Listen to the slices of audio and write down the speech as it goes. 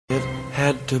It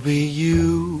had to be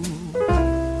you.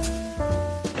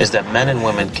 Is that men and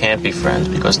women can't be friends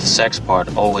because the sex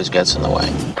part always gets in the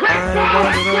way. I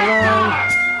wandered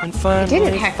around and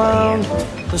finally found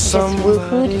the Just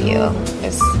woo-hooed you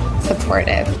is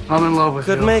supportive. I'm in love with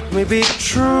you. Could make me be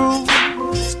true.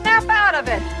 Snap out of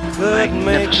it. Could make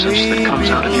Magnificence me that comes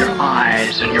be out of your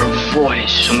eyes and your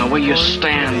voice and the way you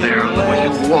stand there and the way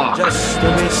you walk. just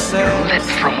to be sad. Lit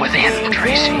from within,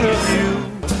 Tracy.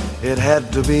 It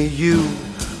had to be you,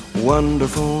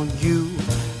 wonderful you.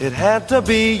 It had to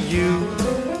be you.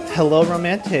 Hello,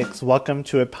 romantics. Welcome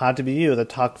to A Pod to Be You, the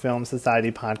Talk Film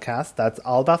Society podcast that's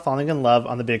all about falling in love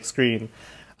on the big screen.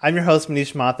 I'm your host,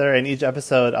 Manish Mathur, and each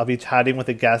episode I'll be chatting with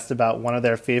a guest about one of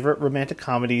their favorite romantic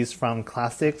comedies from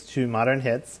classics to modern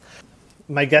hits.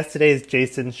 My guest today is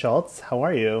Jason Schultz. How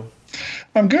are you?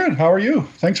 I'm good. How are you?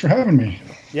 Thanks for having me.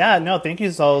 Yeah, no, thank you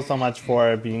so much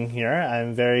for being here.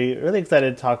 I'm really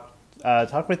excited to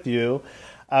talk with you.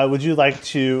 Would you like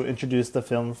to introduce the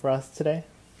film for us today?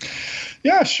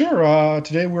 Yeah, sure.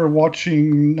 Today we're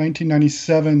watching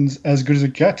 1997's As Good as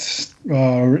It Gets,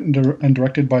 written and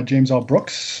directed by James L.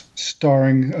 Brooks,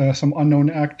 starring some unknown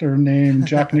actor named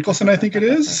Jack Nicholson, I think it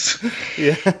is.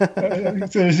 Yeah.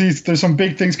 There's some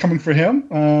big things coming for him.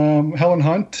 Helen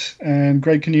Hunt and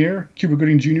Greg Kinnear, Cuba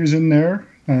Gooding Jr. is in there,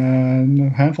 and a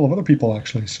handful of other people,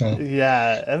 actually. So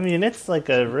Yeah, I mean, it's like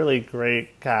a really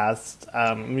great cast.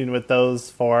 I mean, with those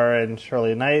four, and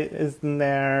Shirley Knight is in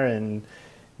there, and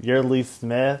Yeardley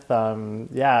Smith.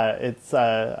 It's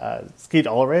Skeet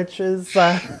Ulrich is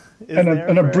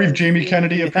and a brief Jamie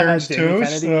Kennedy appearance Jamie too.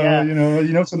 Kennedy, So yeah.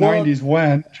 it's the 90s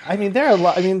when. I mean, there are a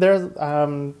lot. I mean, there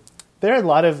are a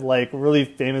lot of like really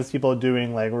famous people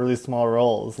doing like really small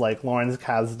roles. Like Lawrence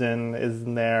Kasdan is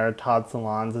in there. Todd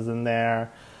Solondz is in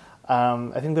there.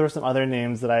 I think there were some other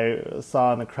names that I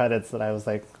saw in the credits that I was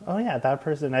like, oh yeah, that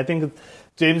person. I think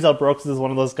James L. Brooks is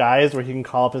one of those guys where he can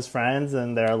call up his friends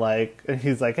and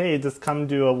he's like, hey, just come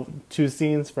do 2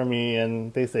 scenes for me,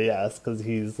 and they say yes because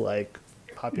he's like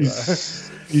popular.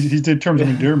 He did Terms of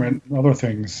Endearment and other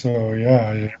things, so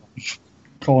yeah,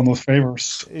 calling those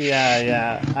favors.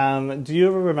 Yeah. Do you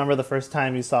ever remember the first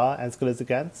time you saw As Good as It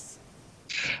Gets?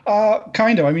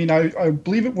 Kind of. I mean, I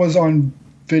believe it was on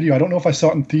video. I don't know if I saw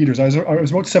it in theaters. I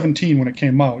was about 17 when it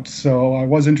came out, so I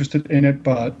was interested in it,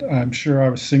 but I'm sure I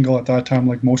was single at that time,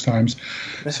 like most times.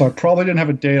 So I probably didn't have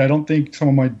a date. I don't think some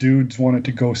of my dudes wanted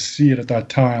to go see it at that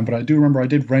time, but I do remember I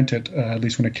did rent it, at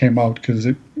least when it came out, because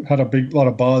it had a lot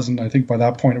of buzz, and I think by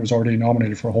that point it was already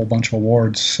nominated for a whole bunch of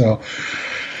awards. So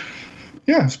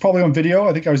yeah, it's probably on video.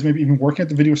 I think I was maybe even working at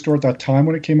the video store at that time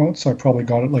when it came out, so I probably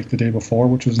got it like the day before,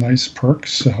 which was a nice perk.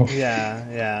 So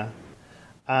Yeah.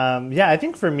 I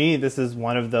think for me, this is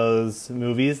one of those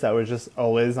movies that was just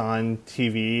always on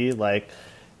TV, like,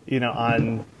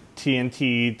 on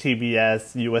TNT,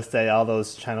 TBS, USA, all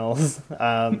those channels.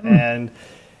 And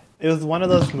it was one of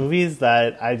those movies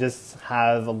that I just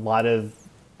have a lot of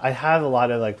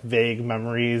like vague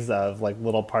memories of like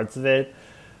little parts of it.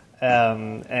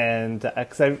 And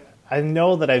because I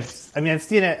know that I've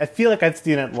seen it. I feel like I've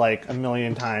seen it like a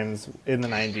million times in the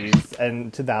 90s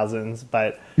and 2000s.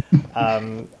 But I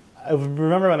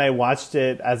remember when I watched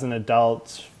it as an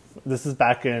adult. This is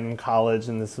back in college,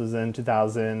 and this was in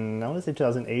 2000. I want to say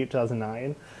 2008,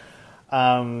 2009.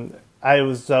 I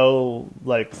was so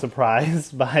like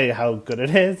surprised by how good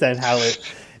it is and how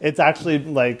it's actually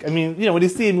like, I mean, when you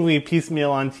see a movie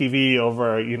piecemeal on TV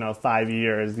over 5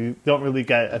 years, you don't really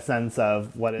get a sense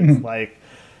of what it's like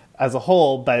as a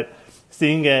whole, but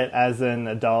seeing it as an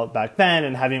adult back then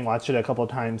and having watched it a couple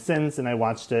times since, and I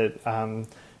watched it for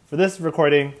this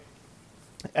recording,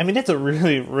 I mean, it's a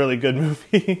really, really good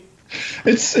movie.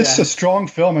 It's a strong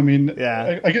film. I mean,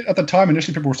 I at the time,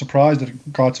 initially people were surprised that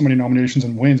it got so many nominations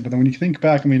and wins, but then when you think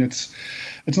back, I mean, it's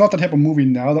not the type of movie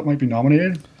now that might be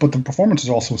nominated, but the performance is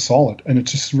also solid, and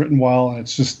it's just written well, and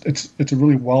it's a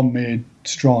really well-made,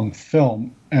 strong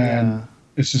film, and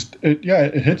it's just, it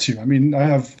hits you. I mean, I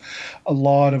have a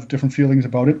lot of different feelings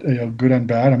about it, good and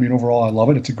bad. I mean, overall, I love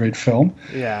it. It's a great film.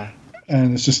 Yeah.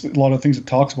 And it's just a lot of things it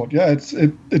talks about. Yeah,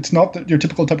 it's not your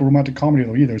typical type of romantic comedy,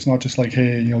 though, either. It's not just like,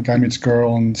 hey, guy meets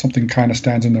girl and something kind of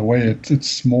stands in their way.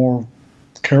 It's more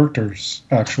characters,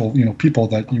 actual, people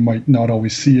that you might not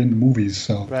always see in the movies.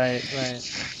 So Right.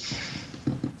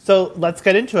 So let's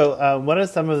get into it. What are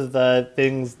some of the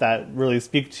things that really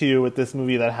speak to you with this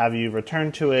movie that have you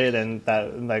return to it, and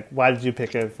that, like, why did you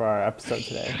pick it for our episode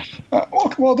today?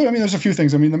 Well, I mean, there's a few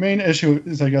things. I mean, the main issue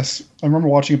is, I guess, I remember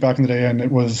watching it back in the day, and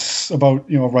it was about,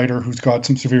 a writer who's got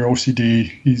some severe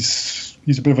OCD. He's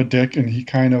a bit of a dick, and he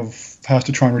kind of has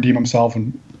to try and redeem himself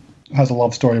and has a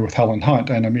love story with Helen Hunt.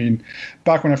 And I mean,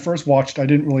 back when I first watched, I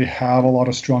didn't really have a lot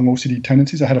of strong OCD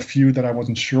tendencies. I had a few that I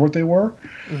wasn't sure what they were.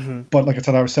 Mm-hmm. But like I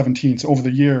said, I was 17. So over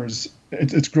the years,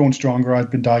 it's grown stronger.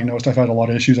 I've been diagnosed. I've had a lot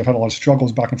of issues. I've had a lot of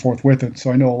struggles back and forth with it.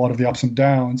 So I know a lot of the ups and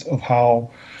downs of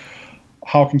how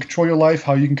it can control your life,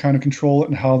 how you can kind of control it,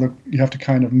 and how you have to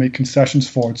kind of make concessions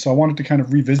for it. So I wanted to kind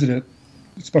of revisit it,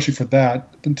 especially for that,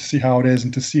 and to see how it is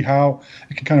and to see how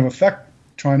it can kind of affect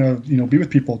trying to, be with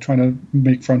people, trying to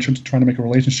make friendships, trying to make a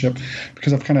relationship,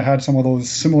 because I've kind of had some of those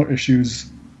similar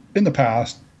issues in the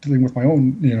past dealing with my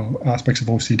own, aspects of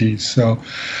OCD. So,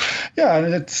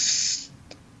 yeah,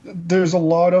 there's a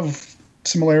lot of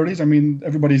similarities. I mean,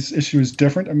 everybody's issue is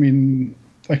different. I mean,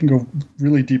 I can go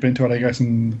really deep into it, I guess,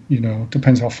 and,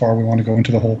 depends how far we want to go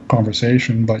into the whole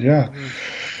conversation. But, yeah.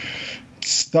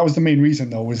 That was the main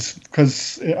reason, though, was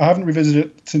because I haven't revisited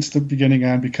it since the beginning,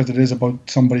 and because it is about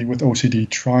somebody with OCD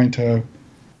trying to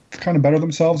kind of better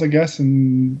themselves, I guess,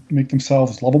 and make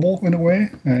themselves lovable in a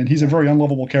way. And he's a very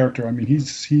unlovable character. I mean,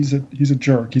 he's a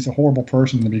jerk. He's a horrible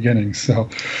person in the beginning. So,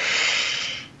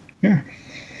 yeah.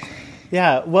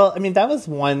 Yeah, well, I mean, that was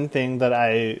one thing that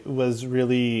I was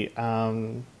really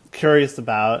curious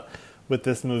about with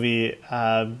this movie,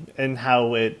 and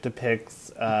how it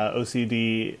depicts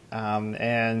OCD,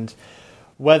 and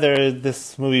whether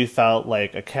this movie felt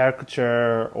like a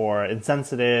caricature or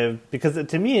insensitive. Because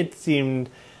to me, it seemed,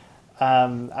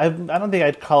 I don't think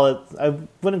I'd call it, I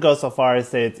wouldn't go so far as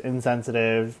say it's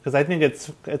insensitive, because I think it's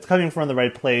coming from the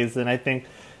right place. And I think,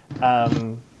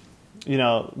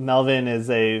 Melvin is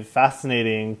a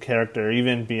fascinating character,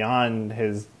 even beyond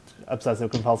his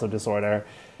obsessive compulsive disorder.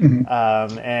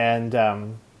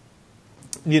 Mm-hmm.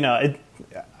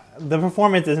 The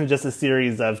performance isn't just a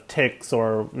series of tics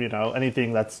or,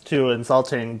 anything that's too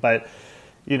insulting, but,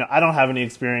 I don't have any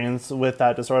experience with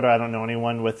that disorder. I don't know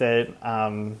anyone with it. I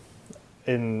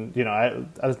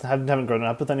haven't grown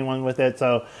up with anyone with it.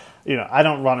 So, I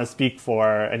don't want to speak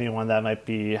for anyone that might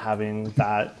be having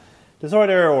that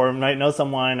disorder or might know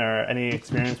someone or any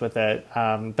experience with it.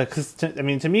 Because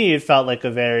to me, it felt like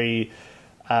a very,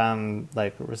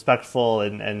 respectful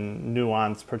and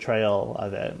nuanced portrayal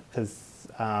of it, because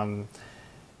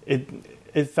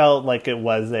it felt like it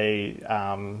was a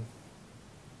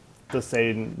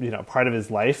part of his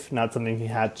life, not something he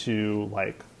had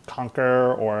to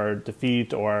conquer or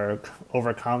defeat or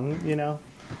overcome.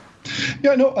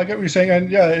 Yeah, no, I get what you're saying,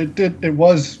 and yeah, it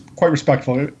was quite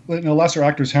respectful. In a lesser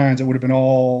actor's hands, it would have been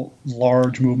all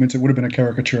large movements. It would have been a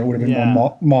caricature. It would have been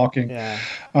more mocking. Yeah.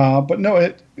 But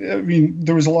no,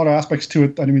 there was a lot of aspects to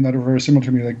it that are very similar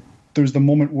to me. Like, there's the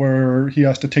moment where he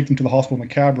has to take them to the hospital in a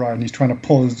cab ride, and he's trying to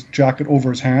pull his jacket over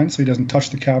his hand so he doesn't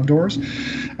touch the cab doors,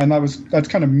 and that's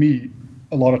kind of me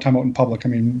a lot of time out in public. I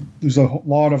mean, there's a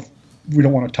lot of, we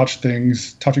don't want to touch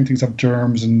things. Touching things have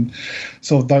germs, and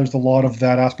so there's a lot of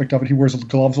that aspect of it. He wears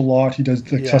gloves a lot. He does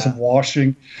excessive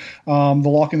washing. The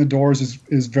locking the doors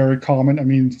is very common. I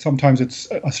mean, sometimes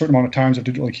it's a certain amount of times I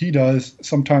do it like he does.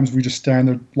 Sometimes we just stand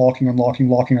there locking,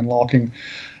 unlocking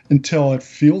until it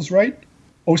feels right.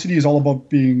 OCD is all about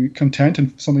being content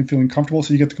and something feeling comfortable.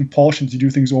 So you get the compulsions. You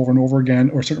do things over and over again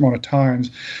or a certain amount of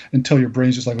times until your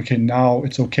brain's just like, okay, now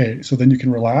it's okay. So then you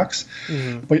can relax.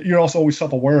 Mm-hmm. But you're also always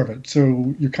self-aware of it.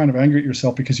 So you're kind of angry at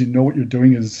yourself because you know what you're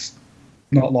doing is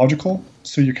not logical.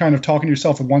 So you're kind of talking to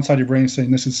yourself with one side of your brain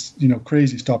saying, this is,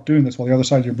 crazy, stop doing this. While the other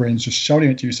side of your brain is just shouting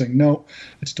at you saying, no,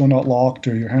 it's still not locked,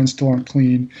 or your hands still aren't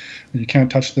clean, or you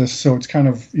can't touch this. So it's kind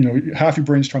of, half your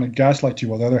brain's trying to gaslight you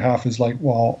while the other half is like,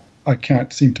 well, I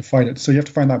can't seem to fight it. So you have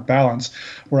to find that balance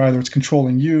where either it's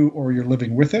controlling you or you're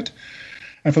living with it.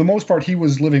 And for the most part, he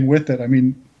was living with it. I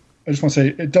mean, I just want to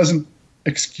say it doesn't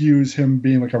excuse him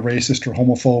being like a racist or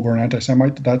homophobe or an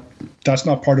anti-Semite. That's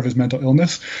not part of his mental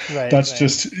illness. That's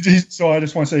just, so I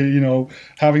just want to say,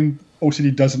 having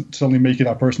OCD doesn't suddenly make you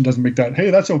that person, doesn't make that,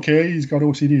 hey, that's okay, he's got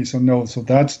OCD. So no, so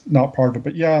that's not part of it.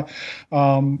 But yeah,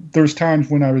 there's times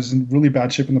when I was in really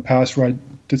bad shape in the past where I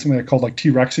did something I called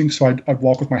T-Rexing. So I'd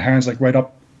walk with my hands right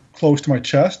up close to my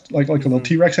chest, like a little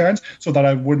T-Rex hands, so that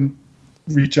I wouldn't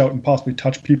reach out and possibly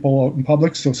touch people out in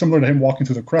public. So similar to him walking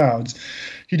through the crowds,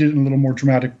 he did it in a little more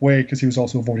dramatic way because he was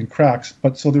also avoiding cracks.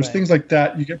 But so there's things like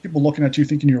that. You get people looking at you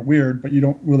thinking you're weird, but you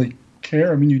don't really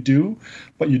care. I mean, you do,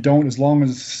 but you don't, as long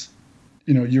as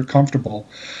you're comfortable.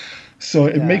 So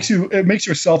it makes you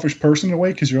a selfish person in a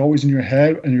way, because you're always in your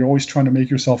head and you're always trying to make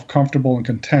yourself comfortable and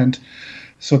content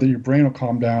so that your brain will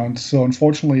calm down. So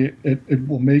unfortunately, it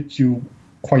will make you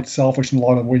quite selfish in a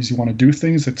lot of ways you want to do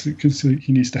things. It's because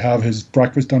he needs to have his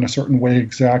breakfast done a certain way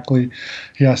exactly.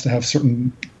 He has to have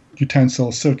certain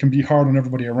utensils. So it can be hard on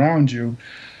everybody around you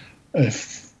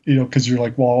if because you're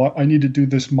like, well, I need to do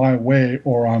this my way,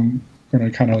 or I'm going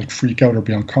to kind of like freak out or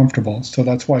be uncomfortable. So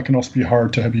that's why it can also be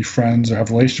hard to be friends or have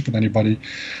a relationship with anybody,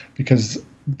 because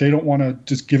they don't want to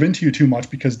just give in to you too much,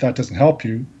 because that doesn't help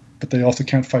you, but they also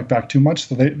can't fight back too much.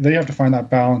 So they have to find that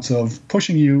balance of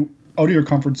pushing you out of your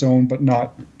comfort zone, but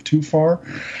not too far.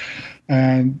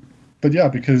 But yeah,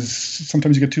 because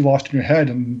sometimes you get too lost in your head,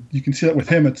 and you can see that with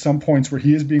him at some points where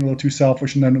he is being a little too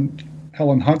selfish, and then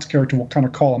Helen Hunt's character will kind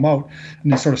of call him out,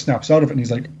 and he sort of snaps out of it, and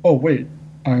he's like, oh, wait,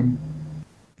 I'm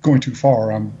going too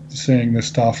far. I'm saying this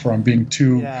stuff, or I'm being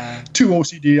too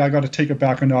OCD. I got to take it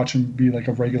back a notch and be like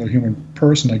a regular human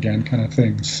person again, kind of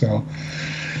thing. So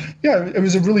yeah, it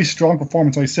was a really strong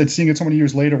performance. Like I said, seeing it so many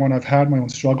years later when I've had my own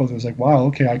struggles, it was like, wow,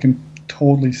 okay, I can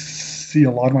totally see a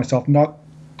lot of myself. Not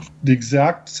the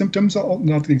exact symptoms,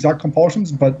 not the exact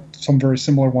compulsions, but some very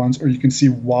similar ones, or you can see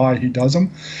why he does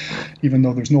them, even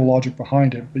though there's no logic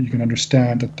behind it, but you can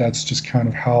understand that that's just kind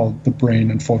of how the brain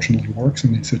unfortunately works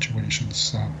in these situations.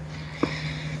 So.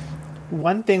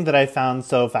 One thing that I found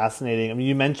so fascinating, I mean,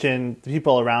 you mentioned the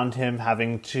people around him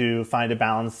having to find a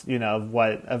balance,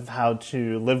 of how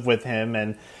to live with him,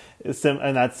 and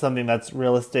that's something that's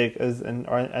realistic and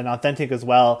authentic as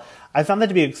well. I found that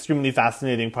to be an extremely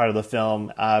fascinating part of the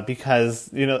film, because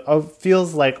it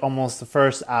feels like almost the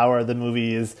first hour of the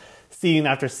movie is scene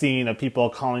after scene of people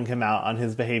calling him out on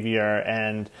his behavior,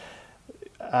 and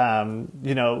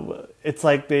it's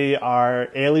like they are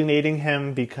alienating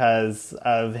him because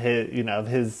of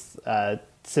his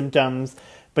symptoms,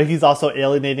 but he's also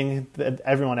alienating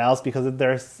everyone else because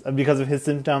of his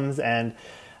symptoms, and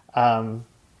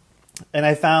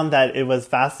I found that it was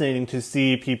fascinating to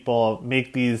see people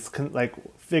make these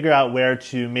figure out where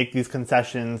to make these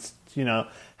concessions.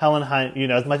 Helen Hunt,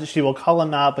 as much as she will call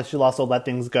him out, but she'll also let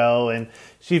things go, and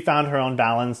she found her own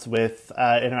balance with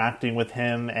interacting with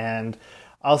him, and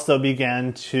also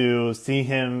began to see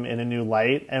him in a new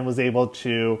light, and was able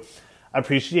to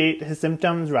appreciate his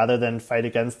symptoms rather than fight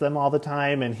against them all the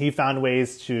time. And he found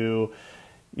ways to,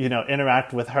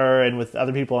 interact with her and with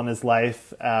other people in his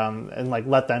life, and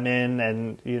let them in.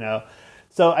 And,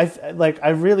 so I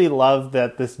really love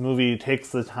that this movie takes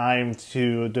the time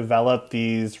to develop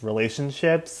these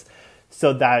relationships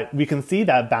so that we can see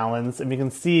that balance, and we can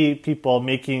see people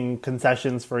making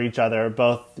concessions for each other,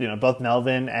 both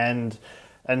Melvin and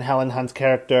Helen Hunt's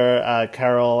character,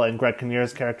 Carol, and Greg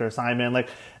Kinnear's character, Simon.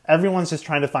 Everyone's just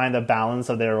trying to find the balance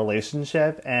of their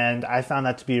relationship. And I found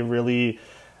that to be really,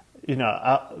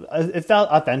 it felt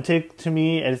authentic to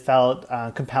me. It felt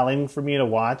compelling for me to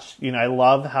watch. I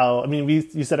love how,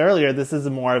 you said earlier, this is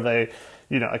more of a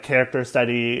character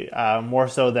study, more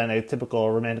so than a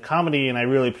typical romantic comedy. And I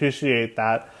really appreciate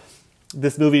that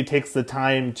this movie takes the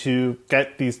time to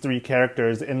get these three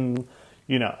characters in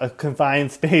a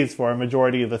confined space for a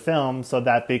majority of the film, so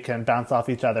that they can bounce off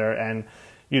each other and,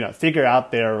 figure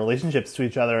out their relationships to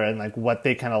each other, and what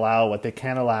they can allow, what they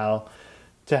can't allow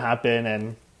to happen.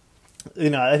 And,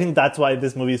 I think that's why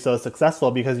this movie is so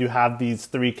successful, because you have these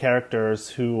three characters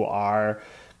who are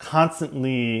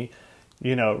constantly,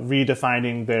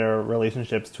 redefining their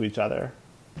relationships to each other.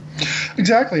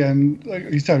 Exactly. And like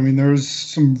you said, there's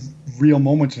some real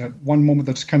moments in it. One moment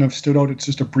that's kind of stood out, it's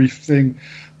just a brief thing,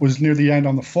 was near the end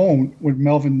on the phone when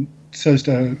Melvin says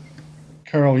to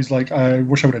Carol, he's like, I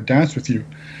wish I would have danced with you.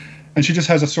 And she just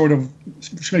has she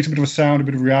makes a bit of a sound, a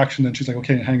bit of a reaction, and she's like,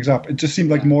 okay, and hangs up. It just seemed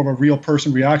like more of a real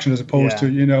person reaction, as opposed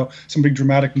to, some big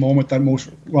dramatic moment that most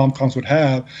rom-coms would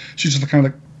have. She's just kind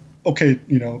of like, okay,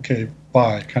 okay,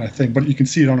 bye, kind of thing. But you can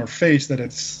see it on her face that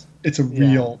it's a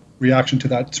real reaction to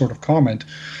that sort of comment,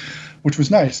 which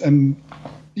was nice. And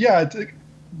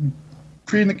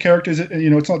creating the characters,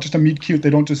 it's not just a meet cute. They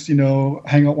don't just,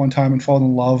 hang out one time and fall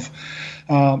in love.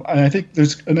 And I think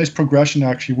there's a nice progression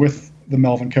actually with the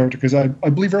Melvin character, because I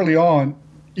believe early on,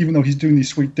 even though he's doing these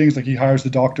sweet things, like he hires the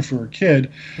doctor for her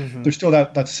kid, there's still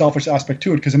that selfish aspect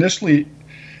to it, because initially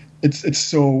it's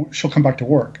so she'll come back to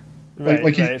work. Right,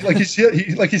 like he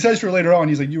says to her later on,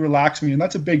 he's like, you relax me. And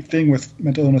that's a big thing with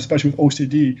mental illness, especially with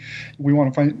OCD. We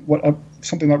want to find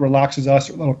something that relaxes us,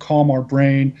 or that'll calm our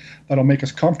brain, that'll make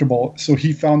us comfortable. So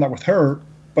he found that with her,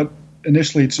 but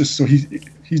initially it's just so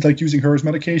he's like using her as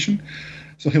medication.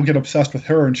 So he'll get obsessed with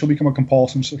her, and she'll become a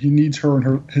compulsion. So he needs her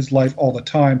in his life all the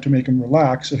time to make him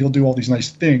relax. So he'll do all these nice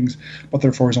things, but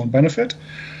they're for his own benefit.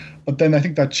 But then I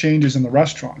think that changes in the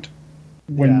restaurant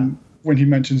when he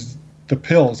mentions the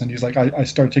pills, and he's like, I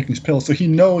started taking these pills. So he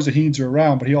knows that he needs her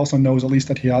around, but he also knows at least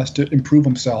that he has to improve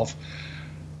himself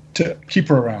to keep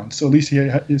her around. So at least he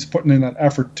is putting in that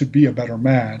effort to be a better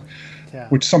man.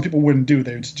 which some people wouldn't do.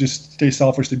 They would just stay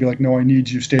selfish. They'd be like, no, I need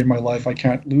you, stay in my life, I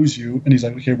can't lose you. And he's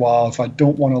like, okay, well, if I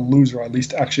don't want to lose her, I at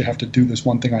least actually have to do this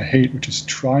one thing I hate, which is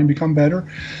try and become better.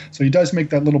 So he does make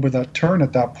that little bit of that turn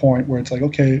at that point where it's like,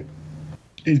 okay,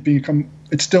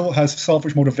 it still has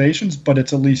selfish motivations, but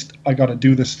it's at least I got to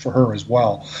do this for her as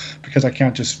well, because I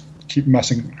can't just keep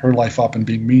messing her life up and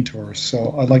being mean to her.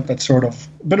 So I like that sort of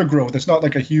bit of growth. It's not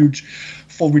like a huge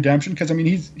full redemption, because I mean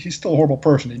he's still a horrible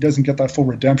person. He doesn't get that full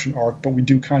redemption arc, but we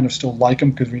do kind of still like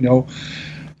him because we know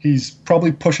he's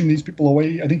probably pushing these people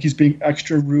away. I think he's being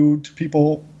extra rude to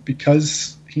people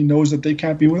because he knows that they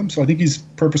can't be with him. So I think he's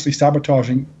purposely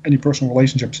sabotaging any personal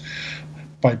relationships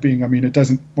by being, I mean, it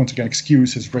doesn't, once again,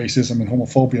 excuse his racism and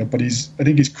homophobia, but I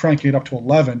think he's cranking it up to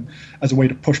 11 as a way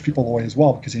to push people away as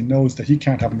well, because he knows that he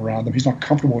can't have them around them. He's not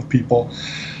comfortable with people.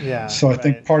 Yeah. So I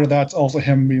think part of that's also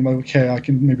him being like, okay, I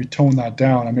can maybe tone that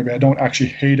down. And maybe I don't actually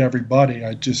hate everybody.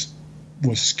 I just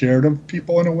was scared of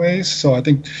people in a way. So I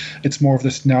think it's more of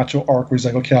this natural arc where he's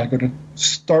like, okay, I'm going to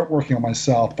start working on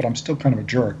myself, but I'm still kind of a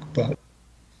jerk. But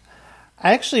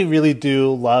I actually really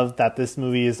do love that this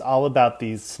movie is all about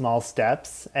these small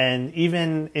steps. And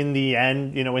even in the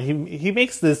end, you know, when he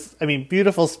makes this, I mean,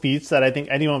 beautiful speech that I think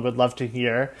anyone would love to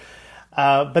hear,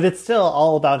 but it's still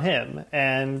all about him.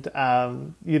 And,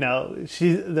 you know,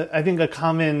 I think a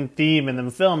common theme in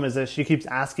the film is that she keeps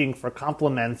asking for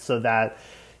compliments so that,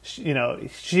 you know,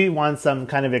 she wants some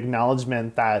kind of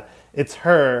acknowledgement that it's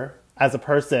her as a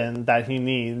person that he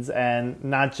needs and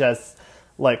not just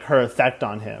like her effect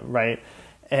on him, right?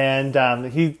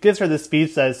 And he gives her this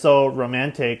speech that is so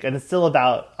romantic, and it's still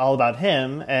all about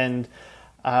him. And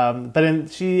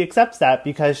she accepts that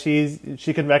because she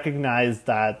can recognize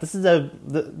that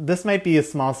this might be a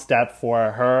small step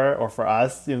for her or for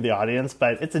us in the audience,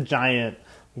 but it's a giant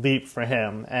leap for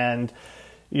him. And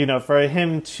you know, for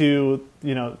him to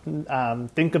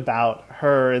think about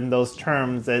her in those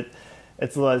terms,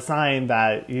 it's a sign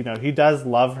that he does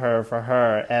love her for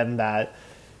her, and that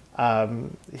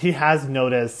he has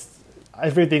noticed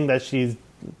everything that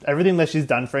she's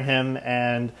done for him,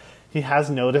 and he has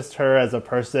noticed her as a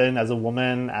person, as a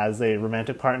woman, as a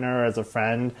romantic partner, as a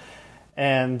friend,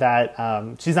 and that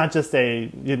she's not just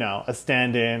a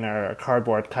stand-in or a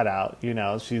cardboard cutout.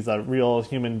 She's a real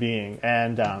human being,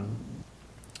 and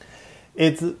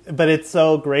it's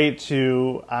so great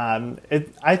to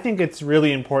I think it's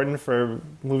really important for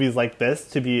movies like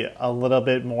this to be a little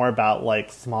bit more about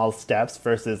like small steps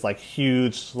versus like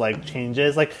huge like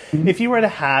changes. Like if you were to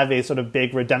have a sort of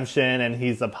big redemption and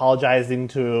he's apologizing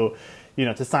to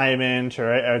Simon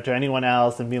or to anyone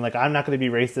else and being like, I'm not going to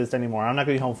be racist anymore, I'm not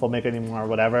going to be homophobic anymore, or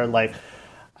whatever, like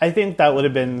I think that would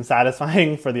have been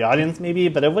satisfying for the audience maybe,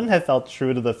 but it wouldn't have felt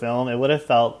true to the film. It would have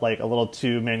felt like a little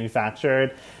too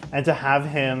manufactured. And to have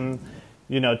him,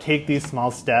 take these small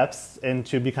steps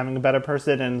into becoming a better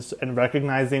person and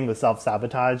recognizing the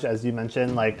self-sabotage, as you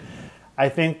mentioned, like I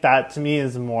think that to me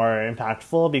is more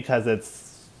impactful because it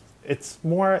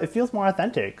feels more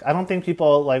authentic. I don't think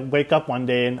people like wake up one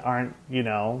day and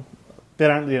they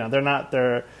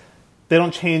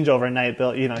don't change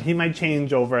overnight. He might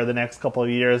change over the next couple of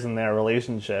years in their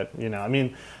relationship. I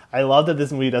mean, I love that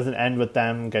this movie doesn't end with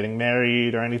them getting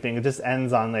married or anything. It just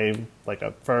ends on a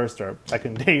first or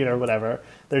second date or whatever.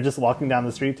 They're just walking down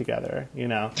the street together,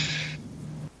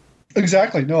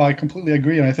 Exactly. No, I completely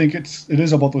agree. And I think it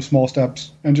is about those small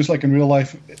steps. And just like in real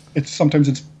life, sometimes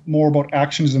it's more about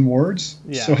actions than words.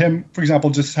 Yeah. So him, for example,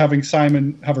 just having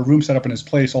Simon have a room set up in his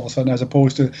place all of a sudden, as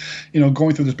opposed to,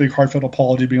 going through this big heartfelt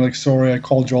apology, being like, sorry, I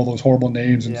called you all those horrible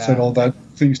names and said all that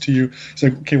things to you. It's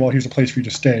like, okay, well, here's a place for you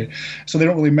to stay. So they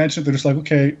don't really mention it. They're just like,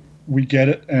 okay, we get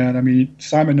it. And I mean,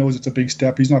 Simon knows it's a big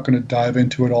step. He's not going to dive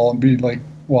into it all and be like,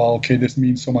 well, okay, this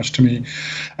means so much to me.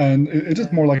 And it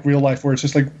is more like real life where it's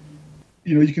just like,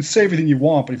 you can say everything you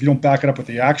want, but if you don't back it up with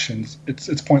the actions,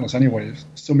 it's pointless anyways.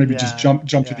 So maybe just jump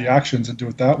to the actions and do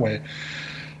it that way.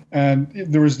 And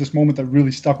there was this moment that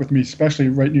really stuck with me, especially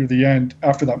right near the end.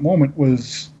 After that moment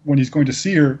was when he's going to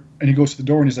see her and he goes to the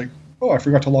door and he's like, oh, I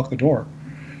forgot to lock the door.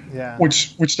 Yeah.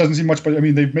 Which doesn't seem much, but I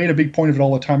mean, they've made a big point of it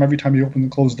all the time. Every time he opens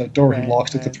and closes that door, he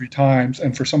locks it 3 times.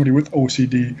 And for somebody with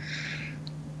OCD,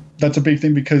 that's a big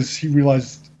thing because he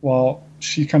realized, well,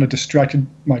 she kind of distracted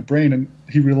my brain, and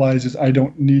he realizes I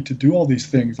don't need to do all these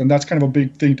things. And that's kind of a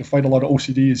big thing to fight a lot of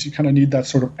OCD is you kind of need that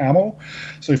sort of ammo.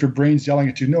 So if your brain's yelling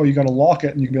at you, no, you got to lock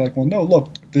it, and you can be like, well, no, look,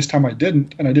 this time I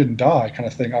didn't, and I didn't die kind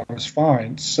of thing. I was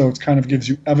fine. So it kind of gives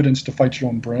you evidence to fight your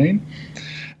own brain.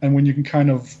 And when you can kind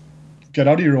of get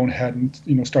out of your own head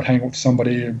and start hanging with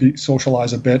somebody,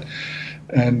 socialize a bit,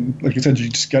 and like you said, you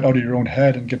just get out of your own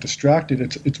head and get distracted.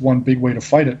 It's one big way to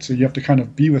fight it. So you have to kind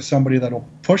of be with somebody that'll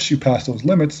push you past those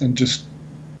limits and just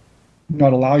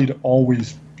not allow you to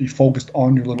always be focused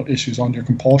on your little issues, on your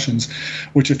compulsions,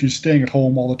 which if you're staying at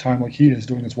home all the time like he is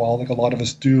doing as well, like a lot of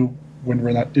us do when we're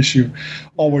in that issue,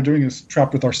 all we're doing is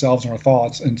trapped with ourselves and our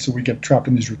thoughts, and so we get trapped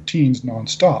in these routines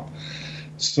nonstop.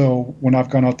 So when I've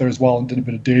gone out there as well and did a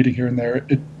bit of dating here and there,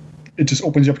 it just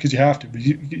opens you up because you have to. But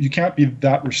you can't be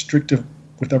that restrictive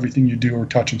with everything you do or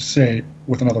touch and say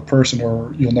with another person,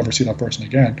 or you'll never see that person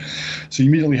again. So you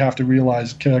immediately have to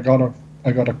realize, okay, I gotta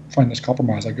find this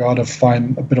compromise. I gotta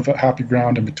find a bit of a happy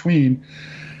ground in between.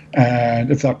 And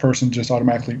if that person just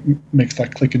automatically makes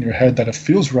that click in your head that it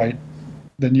feels right,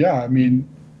 then yeah, I mean,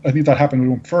 I think that happened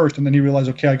with him first, and then he realized,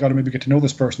 okay, I got to maybe get to know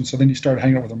this person. So then he started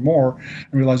hanging out with her more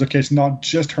and realized, okay, it's not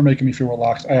just her making me feel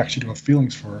relaxed. I actually do have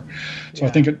feelings for her. So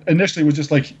I think it initially was just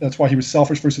like, that's why he was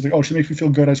selfish first. He's like, oh, she makes me feel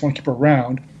good. I just want to keep her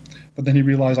around. But then he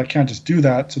realized I can't just do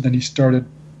that. So then he started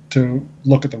to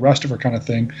look at the rest of her kind of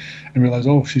thing and realize,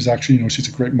 oh, she's actually, she's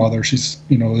a great mother. She's,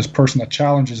 this person that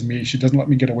challenges me. She doesn't let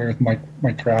me get away with my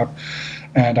crap.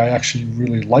 And I actually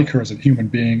really like her as a human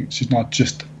being. She's not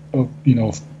just,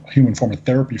 human form of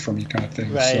therapy for me kind of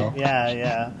thing. Right. So.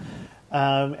 Yeah.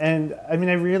 And I mean,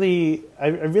 I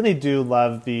really do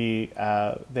love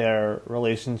their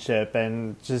relationship,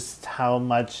 and just how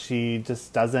much she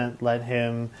just doesn't let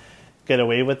him get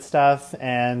away with stuff.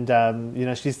 And,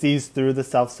 she sees through the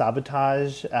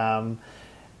self-sabotage. I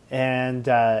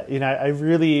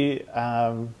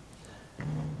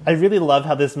really love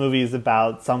how this movie is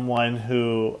about someone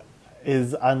who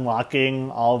is unlocking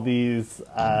all this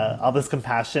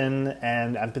compassion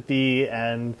and empathy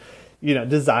and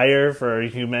desire for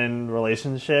human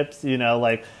relationships.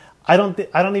 I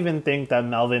don't even think that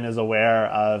Melvin is aware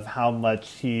of how much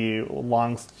he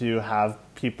longs to have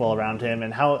people around him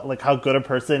and how good a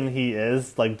person he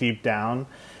is, deep down.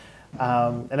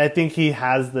 And I think he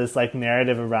has this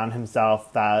narrative around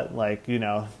himself that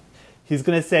he's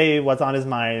gonna say what's on his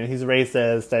mind. He's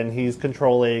racist and he's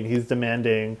controlling. He's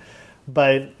demanding.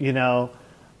 But,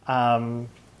 I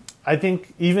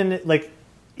think even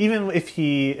if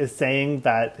he is saying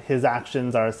that his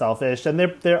actions are selfish, and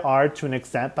there are to an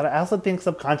extent, but I also think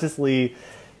subconsciously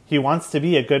he wants to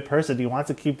be a good person. He wants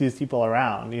to keep these people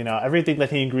around. Everything that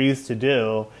he agrees to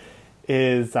do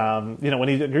is, when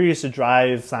he agrees to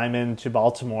drive Simon to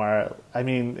Baltimore, I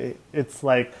mean, it's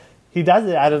like he does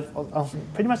it out of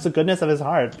pretty much the goodness of his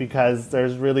heart, because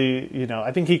there's really,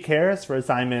 I think he cares for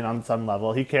Simon on some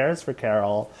level. He cares for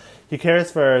Carol. He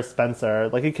cares for Spencer.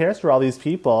 He cares for all these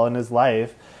people in his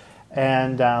life.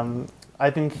 And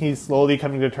I think he's slowly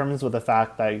coming to terms with the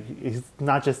fact that it's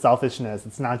not just selfishness.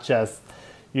 It's not just,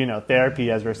 therapy,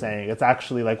 as we're saying. It's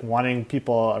actually wanting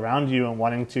people around you and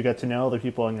wanting to get to know the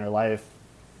people in your life.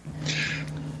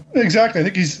 Exactly. I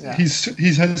think he's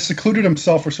has secluded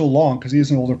himself for so long because he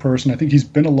is an older person. I think he's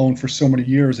been alone for so many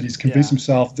years that he's convinced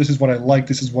himself, this is what I like,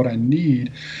 this is what I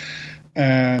need.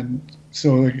 And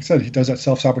so, like I said, he does that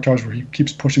self-sabotage where he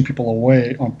keeps pushing people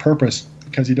away on purpose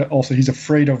because he's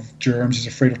afraid of germs. He's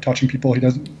afraid of touching people. He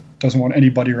doesn't want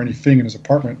anybody or anything in his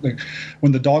apartment.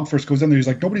 When the dog first goes in there, he's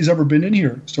like, nobody's ever been in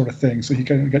here, sort of thing. So he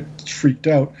kind of gets freaked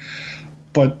out.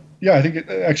 But yeah, I think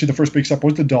actually the first big step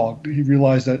was the dog. He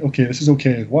realized that, okay, this is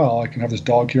okay as well. I can have this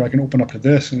dog here. I can open up to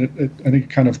this. And I think it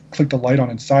kind of clicked a light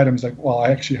on inside him. He's like, well, I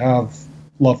actually have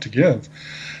love to give.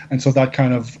 And so that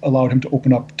kind of allowed him to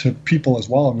open up to people as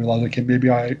well and realize, okay, maybe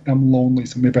I am lonely,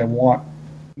 so maybe I want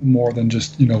more than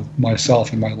just,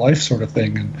 myself and my life sort of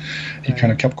thing. And he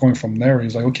kind of kept going from there.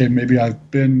 He's like, okay, maybe I've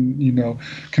been,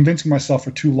 convincing myself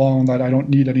for too long that I don't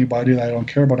need anybody, that I don't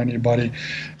care about anybody.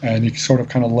 And he sort of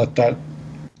kind of let that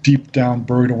deep down,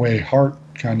 buried away heart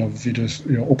kind of, you just,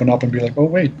 open up and be like, oh,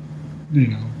 wait,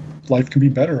 life can be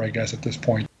better, I guess, at this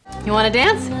point. You want to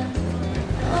dance?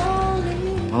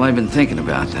 Well, I've been thinking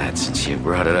about that since you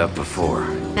brought it up before.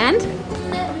 And?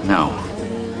 No.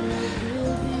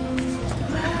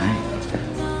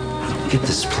 I don't get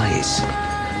this place.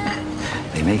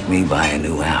 They make me buy a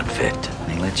new outfit.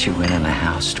 They let you in a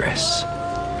house dress.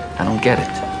 I don't get it.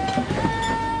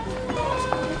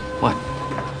 What?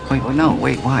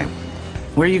 Wait, why?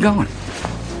 Where are you going?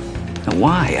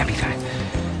 Why? I mean,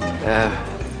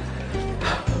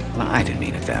 I didn't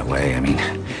mean it that way. I mean,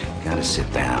 you gotta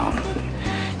sit down.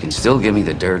 You can still give me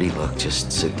the dirty look.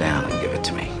 Just sit down and give it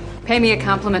to me. Pay me a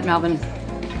compliment, Melvin.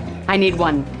 I need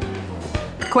one.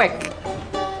 Quick.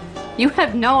 You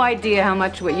have no idea how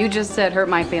much what you just said hurt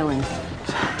my feelings.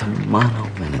 The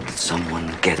minute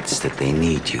someone gets that they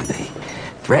need you,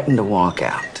 threaten to walk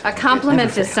out. A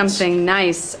compliment is something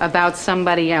nice about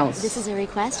somebody else. This is a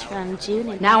request from June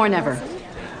and Now or never.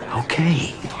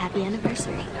 Okay. Happy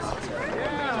anniversary.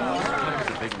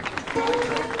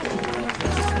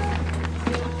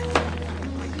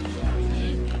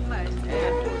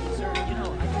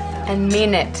 And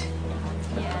mean it.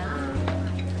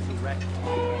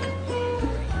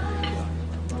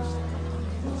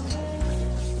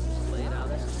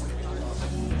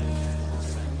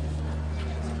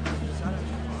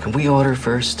 Can we order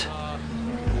first?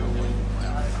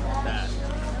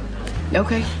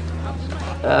 Okay.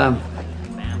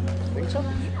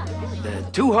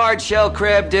 2 hard shell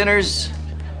crab dinners,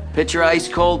 pitcher ice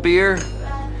cold beer,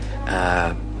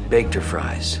 baked or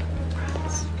fries.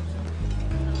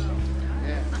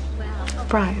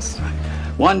 Fries.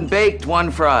 1 baked,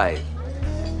 1 fried.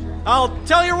 I'll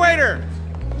tell your waiter.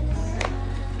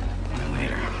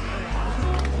 Waiter.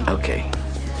 Okay.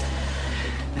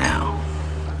 Now,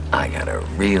 I got a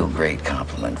real great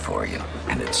compliment for you,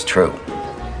 and it's true.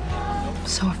 I'm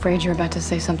so afraid you're about to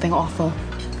say something awful.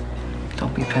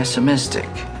 Don't be pessimistic.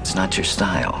 It's not your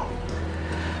style.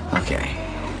 Okay.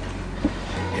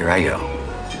 Here I go.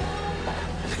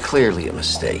 It's clearly a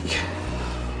mistake.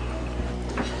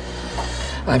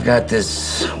 I've got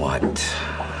this,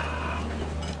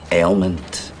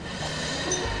 ailment?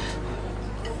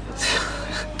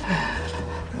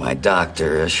 My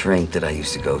doctor, a shrink that I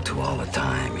used to go to all the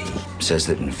time, he says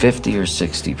that in 50 or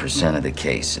 60% of the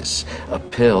cases, a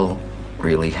pill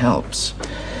really helps.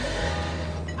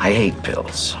 I hate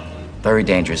pills. Very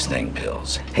dangerous thing,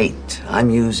 pills. Hate.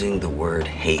 I'm using the word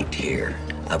hate here.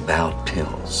 About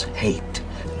pills. Hate.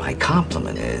 My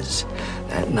compliment is,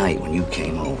 that night when you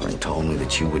came over and told me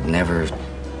that you would never...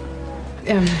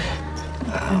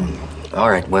 all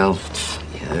right, well,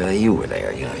 you were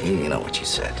there. You know what you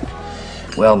said.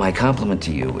 Well, my compliment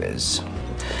to you is,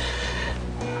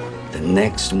 the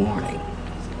next morning,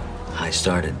 I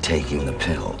started taking the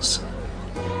pills.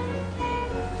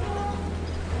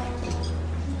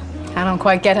 I don't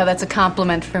quite get how that's a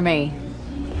compliment for me.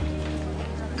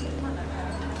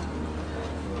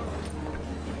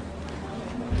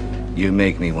 You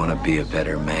make me want to be a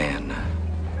better man.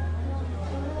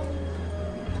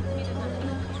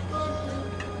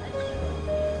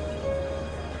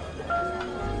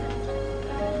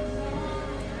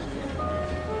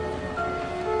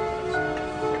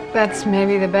 That's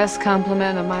maybe the best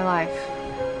compliment of my life.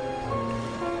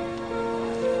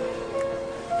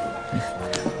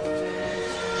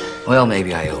 Well,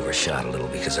 maybe I overshot a little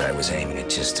because I was aiming at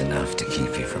just enough to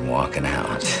keep you from walking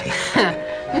out.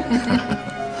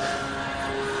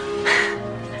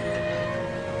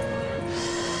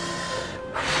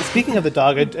 Speaking of the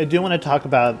dog, I do want to talk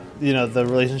about, the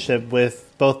relationship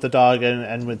with both the dog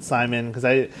and with Simon, because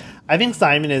I think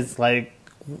Simon is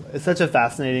such a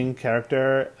fascinating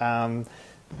character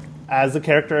as a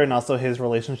character, and also his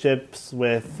relationships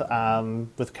with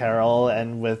Carol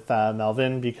and with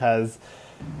Melvin, because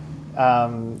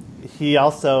he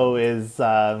also is,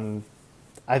 I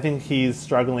think he's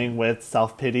struggling with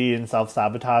self-pity and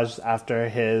self-sabotage after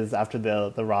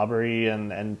the robbery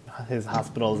and his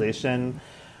hospitalization.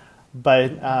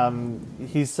 But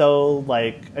he's so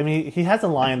he has a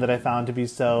line that I found to be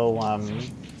so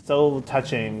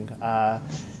touching.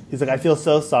 He's like, I feel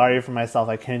so sorry for myself,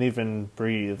 I can't even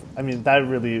breathe. I mean, that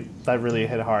really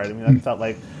hit hard. I mean, that felt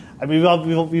like, we've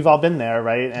all been there,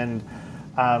 right? And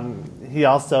he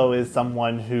also is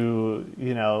someone who,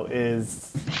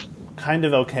 is kind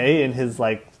of okay in his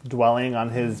dwelling on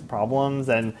his problems,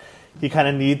 and he kind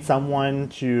of needs someone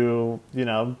to,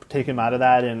 take him out of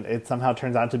that, and it somehow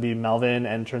turns out to be Melvin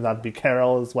and turns out to be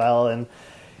Carol as well. And,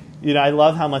 I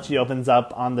love how much he opens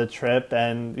up on the trip,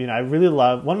 and, I really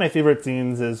love, one of my favorite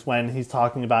scenes is when he's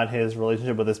talking about his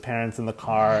relationship with his parents in the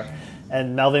car,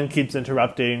 and Melvin keeps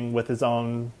interrupting with his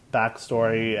own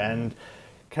backstory, and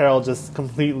Carol just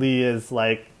completely is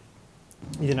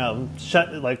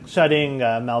shutting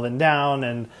Melvin down,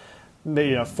 and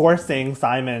forcing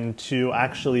Simon to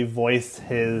actually voice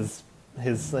his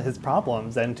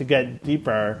problems and to get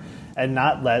deeper, and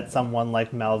not let someone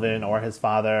like Melvin or his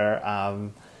father,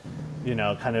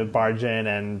 kind of barge in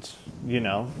and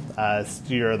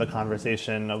steer the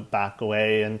conversation back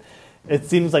away. And it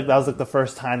seems like that was the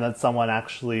first time that someone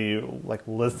actually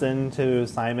listened to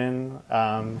Simon,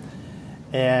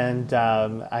 and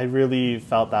I really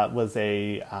felt that was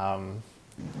I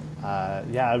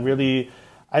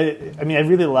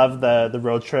really love the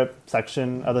road trip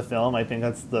section of the film. I think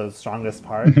that's the strongest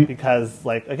part, because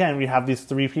again, we have these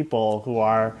 3 people who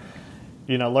are,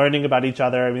 learning about each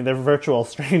other. I mean, they're virtual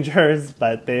strangers,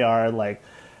 but they are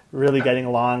really getting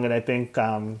along. And I think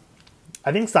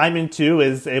I think Simon too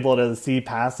is able to see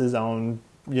past his own,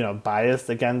 bias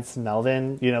against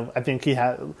Melvin. I think he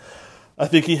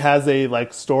has a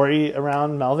like story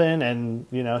around Melvin, and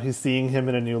he's seeing him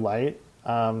in a new light.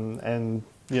 And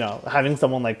having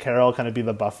someone like Carol kind of be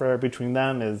the buffer between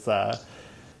them is,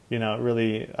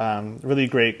 really, really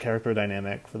great character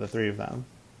dynamic for the three of them.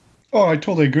 Oh, I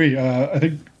totally agree. I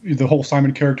think the whole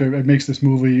Simon character, it makes this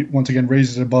movie, once again,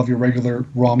 raises it above your regular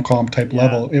rom-com type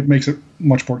level. It makes it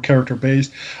much more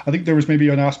character-based. I think there was maybe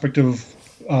an aspect of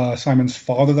Simon's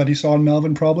father that he saw in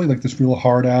Melvin, probably, like this real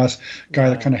hard-ass guy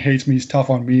that kind of hates me, he's tough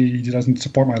on me, he doesn't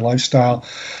support my lifestyle.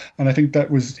 And I think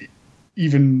that was,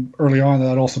 even early on,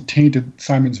 that also tainted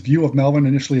Simon's view of Melvin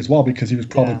initially as well, because he was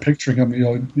probably picturing him,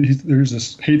 there's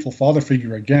this hateful father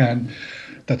figure again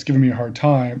that's giving me a hard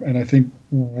time. And I think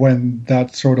when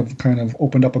that sort of kind of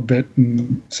opened up a bit,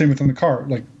 and same within the car,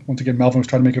 like once again, Melvin was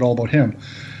trying to make it all about him.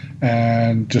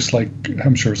 And just like,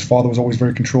 I'm sure his father was always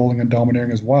very controlling and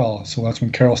domineering as well. So that's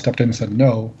when Carol stepped in and said,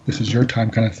 no, this is your time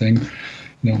kind of thing.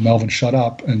 Melvin shut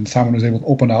up, and Simon was able to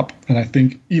open up. And I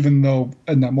think even though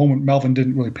in that moment Melvin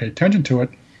didn't really pay attention to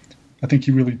it, I think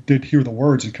he really did hear the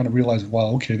words and kind of realized,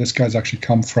 well, okay, this guy's actually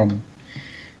come from,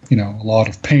 a lot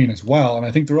of pain as well. And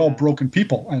I think they're all broken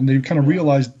people, and they kind of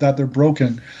realized that they're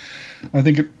broken. I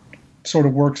think it sort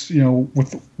of works,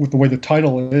 with the way the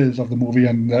title is of the movie,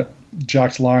 and that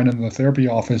Jack's line in the therapy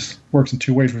office works in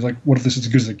two ways. Where it's like, what if this is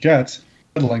as good as it gets?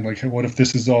 Like, what if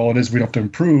this is all it is? We don't have to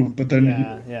improve. But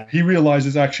then he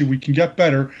realizes actually we can get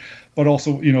better. But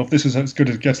also, if this is as good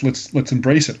as it gets, let's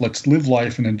embrace it. Let's live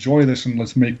life and enjoy this, and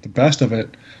let's make the best of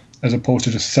it, as opposed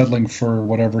to just settling for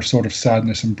whatever sort of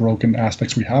sadness and broken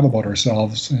aspects we have about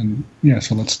ourselves. And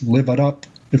so let's live it up.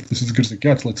 If this is as good as it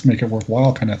gets, let's make it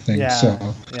worthwhile, kind of thing.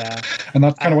 And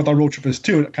that's kind of what that road trip is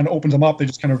too. It kind of opens them up. They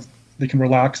can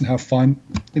relax and have fun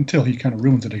until he kind of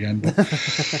ruins it again.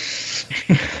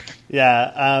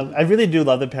 I really do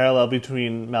love the parallel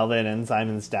between Melvin and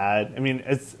Simon's dad. I mean,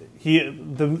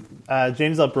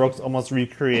 James L. Brooks almost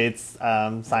recreates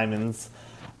Simon's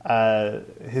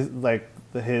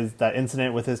that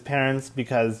incident with his parents,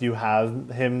 because you have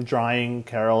him drawing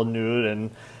Carol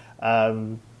nude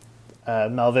and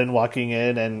Melvin walking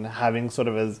in and having sort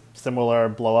of a similar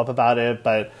blow up about it.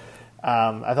 But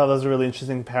I thought that was a really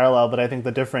interesting parallel. But I think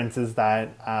the difference is that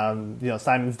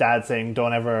Simon's dad saying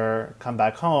don't ever come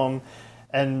back home,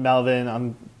 and Melvin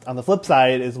on the flip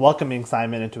side is welcoming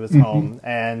Simon into his home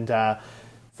and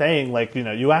saying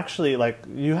you actually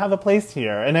you have a place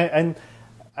here. And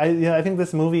I think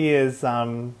this movie is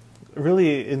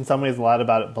really in some ways a lot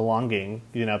about belonging.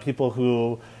 People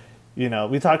who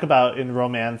we talk about in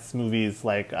romance movies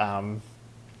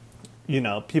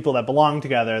people that belong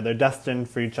together, they're destined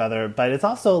for each other, but it's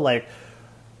also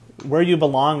where you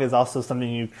belong is also something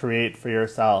you create for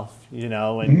yourself,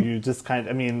 and you just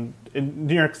in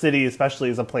New York City especially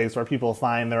is a place where people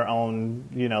find their own,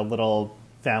 little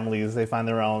families, they find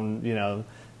their own,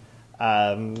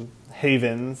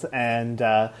 havens,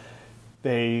 and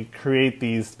they create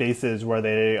these spaces where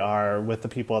they are with the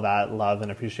people that love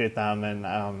and appreciate them. And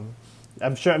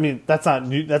I'm sure, that's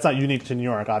not unique to New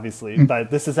York, obviously,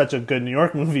 but this is such a good New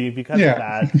York movie because of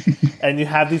that. And you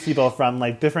have these people from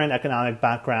different economic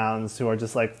backgrounds who are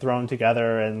just thrown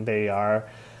together, and they are,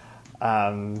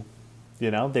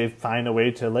 they find a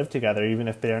way to live together, even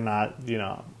if they're not,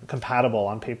 compatible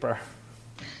on paper.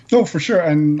 No, for sure.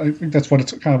 And I think that's what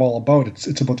it's kind of all about.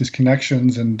 It's about these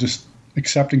connections and just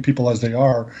accepting people as they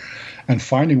are and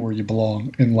finding where you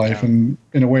belong in life. And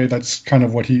in a way, that's kind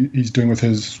of what he's doing with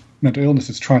his mental illness,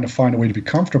 is trying to find a way to be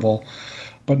comfortable,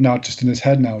 but not just in his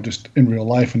head now, just in real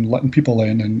life, and letting people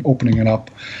in and opening it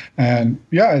up. And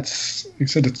it's like I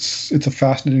said, it's a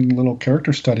fascinating little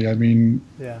character study. Sorry, go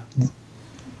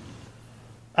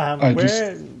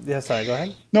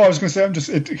ahead. No, I was going to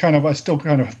say, I still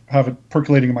kind of have it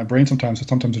percolating in my brain sometimes. So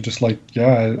sometimes it's just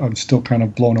I'm still kind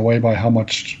of blown away by how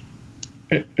much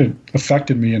it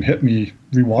affected me and hit me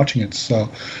rewatching it. So,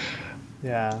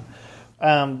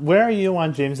 where are you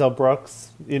on James L.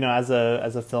 Brooks? As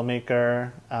a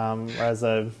filmmaker, or as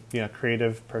a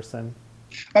creative person?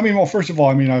 Well, first of all,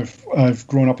 I've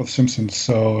grown up with Simpsons,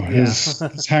 so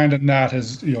his hand in that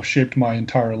has shaped my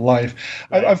entire life.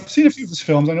 Right. I've seen a few of his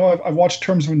films. I know I've watched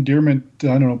Terms of Endearment. I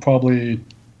don't know, probably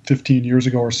 15 years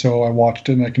ago or so. I watched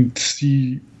it, and I can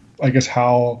see, I guess,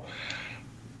 how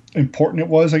important it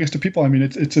was, I guess, to people.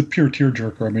 It's a pure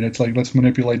tearjerker. It's let's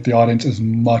manipulate the audience as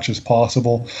much as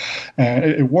possible, and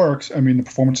it works. The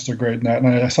performances are great in that. And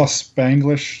I saw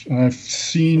Spanglish, and I've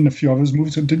seen a few of his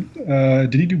movies.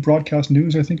 Did he do Broadcast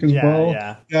News, I think, as well?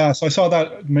 Yeah. So I saw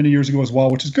that many years ago as well,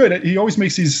 which is good. He always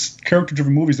makes these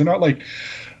character-driven movies. They're not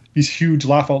these huge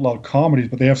laugh out loud comedies,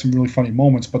 but they have some really funny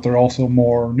moments, but they're also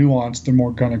more nuanced. They're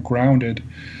more kind of grounded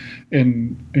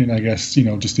in I guess,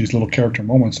 just these little character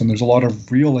moments. And there's a lot of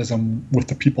realism with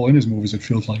the people in his movies, it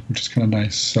feels like, which is kind of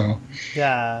nice. So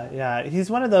yeah, he's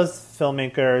one of those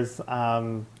filmmakers,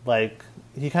 like,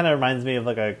 he kind of reminds me of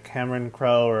like a Cameron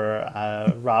Crowe or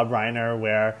Rob Reiner,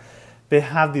 where they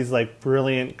have these like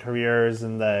brilliant careers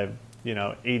in the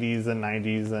 80s and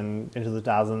 90s and into the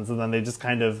 2000s, and then they just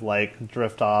kind of like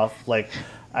drift off. Like,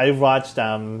 I watched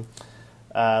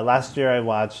last year I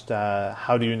watched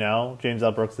How Do You Know? James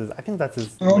L. Brooks's, I think that's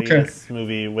his latest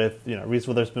movie with Reese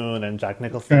Witherspoon and Jack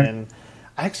Nicholson. Okay.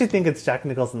 I actually think it's Jack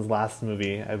Nicholson's last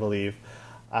movie, I believe,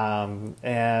 and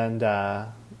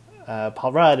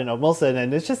Paul Rudd and Owen Wilson,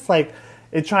 and it's just like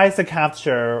it tries to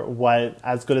capture what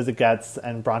As Good as It Gets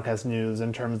and Broadcast News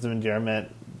in terms of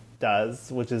endearment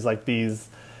does, which is like these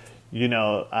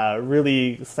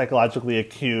really psychologically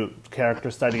acute character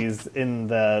studies in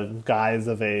the guise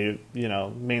of a,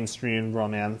 mainstream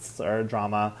romance or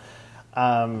drama.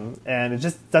 And it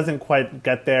just doesn't quite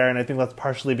get there. And I think that's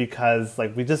partially because,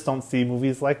 like, we just don't see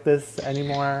movies like this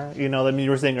anymore. You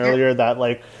were saying earlier that,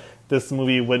 like, this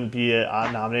movie wouldn't be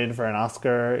nominated for an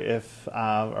Oscar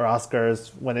or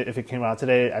Oscars if it came out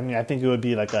today. I mean, I think it would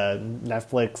be like a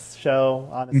Netflix show,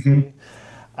 honestly.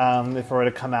 Mm-hmm. If it were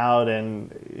to come out, and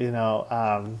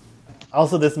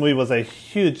also this movie was a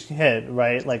huge hit,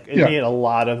 right? Like, it made a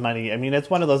lot of money. I mean, it's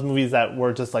one of those movies that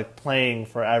were just like playing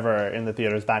forever in the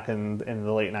theaters back in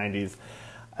the late 90s.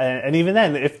 And even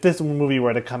then, if this movie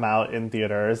were to come out in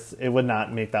theaters, it would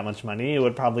not make that much money. It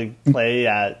would probably play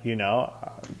at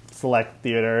select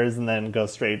theaters and then go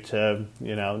straight to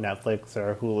Netflix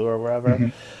or Hulu or wherever. Mm-hmm.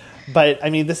 But I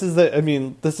mean, this is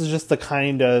just the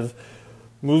kind of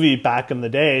movie back in the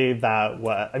day that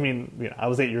I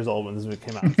was 8 years old when this movie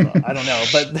came out, so I don't know,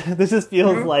 but this just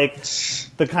feels like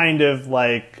the kind of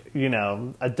like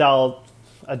adult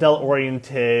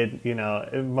oriented,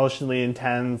 emotionally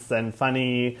intense and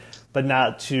funny but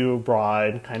not too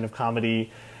broad kind of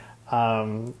comedy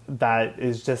that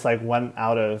is just like went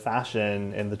out of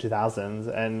fashion in the 2000s.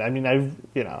 And I mean,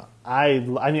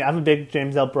 I'm a big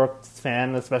James L. Brooks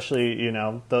fan, especially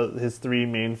his three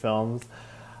main films.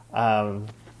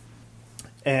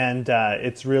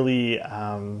 It's really,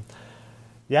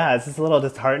 it's just a little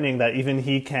disheartening that even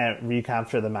he can't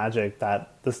recapture the magic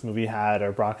that this movie had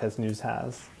or Broadcast News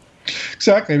has.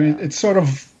 Exactly. I mean, it sort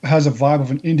of has a vibe of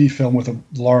an indie film with a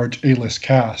large A-list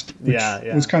cast, which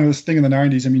was kind of this thing in the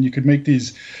 90s. I mean, you could make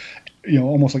these,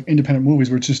 almost like independent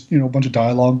movies where it's just, a bunch of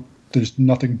dialogue. There's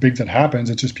nothing big that happens.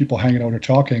 It's just people hanging out or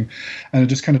talking. And it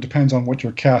just kind of depends on what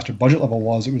your cast or budget level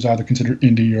was. It was either considered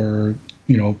indie or,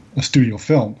 a studio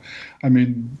film. I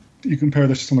mean, you compare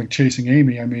this to something like Chasing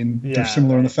Amy. I mean, they're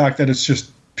similar in the fact that it's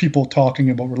just people talking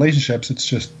about relationships. It's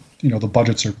just, the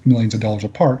budgets are millions of dollars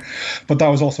apart. But that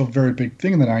was also a very big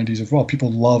thing in the 90s as well. People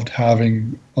loved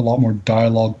having a lot more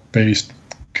dialogue-based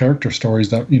character stories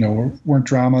that, weren't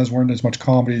dramas, weren't as much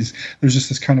comedies. There's just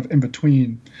this kind of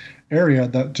in-between area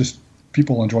that just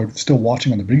people enjoyed still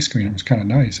watching on the big screen. It was kind of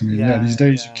nice. I mean, these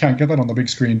days you can't get that on the big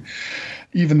screen.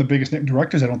 Even the biggest name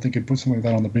directors, I don't think could put something like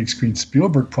that on the big screen.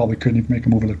 Spielberg probably couldn't even make a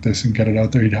movie like this and get it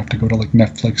out there. He'd have to go to like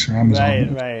Netflix or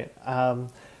Amazon. Right.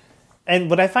 And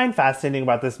what I find fascinating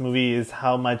about this movie is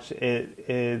how much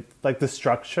it like the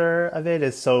structure of it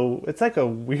is it's like a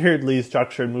weirdly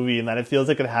structured movie in that it feels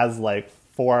like it has like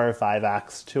 4 or 5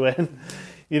 acts to it.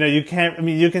 You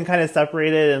can kind of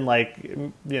separate it and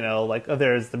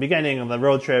there's the beginning and the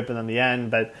road trip and then the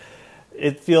end, but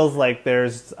it feels like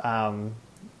there's,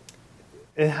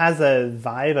 it has a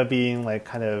vibe of being like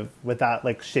kind of without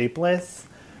like shapeless,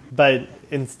 but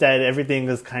instead everything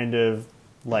is kind of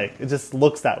like, it just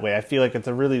looks that way. I feel like it's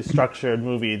a really structured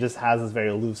movie. It just has this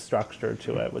very loose structure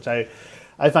to it, which I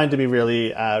find to be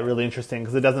really, really interesting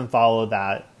because it doesn't follow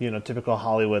that, typical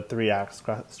Hollywood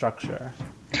 3-act structure.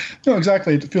 No,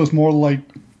 exactly. It feels more like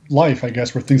life, I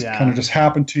guess, where things kind of just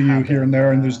happen to you here and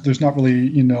there, and there's not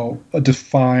really, a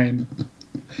defined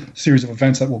series of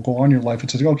events that will go on in your life.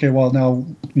 It's just, okay, well, now,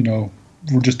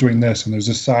 we're just doing this, and there's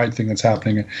this side thing that's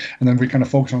happening, and then we kind of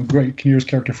focus on Greg Kinnear's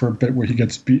character for a bit where he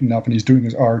gets beaten up and he's doing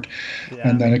his art,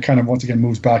 and then it kind of once again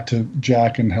moves back to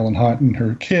Jack and Helen Hut and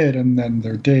her kid, and then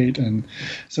their date, and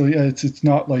so it's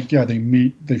not like they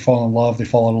meet, they fall in love, they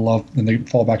fall out of love, and they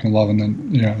fall back in love, and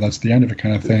then that's the end of it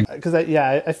kind of thing. Because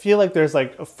I feel like there's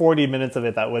like 40 minutes of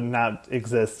it that would not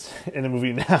exist in a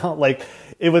movie now. Like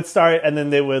it would start, and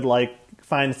then they would like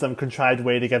find some contrived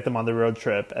way to get them on the road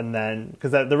trip, and then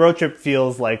because the road trip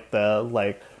feels like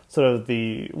the sort of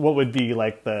what would be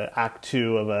like the act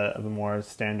 2 of a more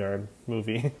standard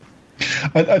movie.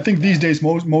 I think these days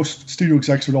most studio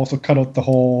execs would also cut out the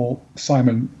whole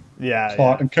Simon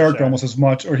plot and character almost as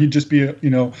much, or he'd just be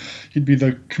he'd be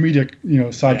the comedic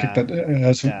sidekick that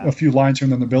has a few lines here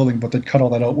and then in the building, but they'd cut all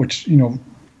that out, which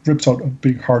rips out a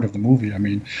big heart of the movie. I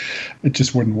mean, it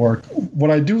just wouldn't work. What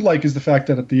I do like is the fact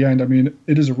that at the end, I mean,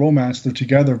 it is a romance. They're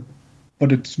together,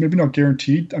 but it's maybe not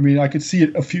guaranteed. I mean, I could see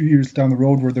it a few years down the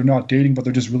road where they're not dating, but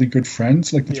they're just really good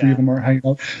friends. Like the three of them are hanging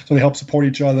out, so they help support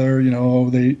each other.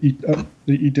 They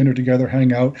eat dinner together,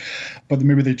 hang out. But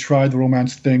maybe they tried the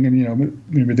romance thing, and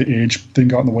maybe the age thing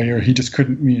got in the way, or he just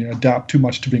couldn't adapt too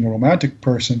much to being a romantic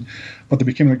person. But they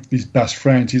became like these best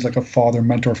friends. He's like a father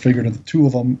mentor figure to the two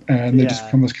of them, and they just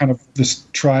become this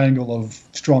triangle of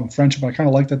strong friendship. I kind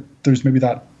of like that. There's maybe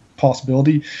that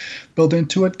possibility built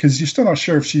into it, because you're still not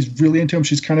sure if she's really into him.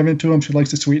 She's kind of into him. She likes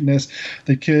the sweetness.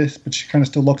 They kiss, but she kind of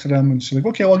still looks at him, and she's like,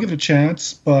 okay, well, I'll give it a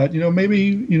chance, but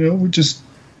maybe we just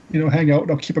hang out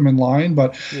and I'll keep him in line,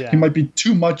 but he might be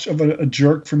too much of a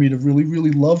jerk for me to really,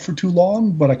 really love for too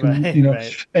long. But I can,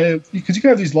 because you can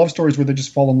have these love stories where they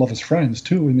just fall in love as friends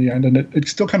too in the end, and it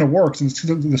still kind of works, and it's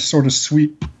still this sort of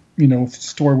sweet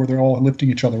story where they're all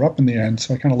lifting each other up in the end.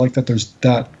 So I kind of like that there's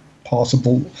that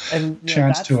possible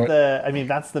chance to it. I mean,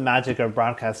 that's the magic of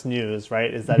broadcast news,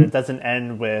 right? Is that it doesn't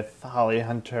end with Holly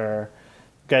Hunter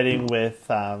getting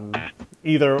with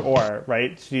either or,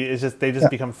 right? They just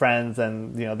become friends,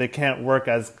 and they can't work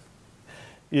as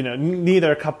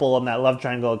neither couple in that love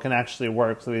triangle can actually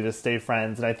work, so they just stay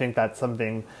friends. And I think that's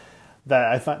something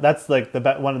that I find that's like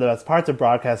one of the best parts of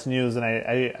broadcast news. And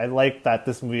I like that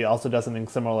this movie also does something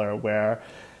similar where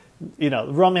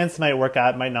romance might work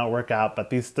out, might not work out, but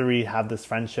these three have this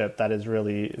friendship that is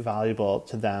really valuable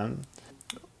to them.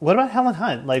 What about Helen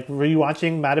Hunt? Like, were you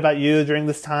watching Mad About You during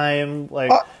this time?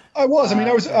 Like, I was. I mean,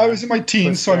 I was in my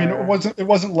teens, so I mean, it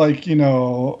wasn't like I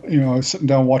was sitting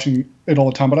down watching it all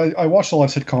the time. But I watched a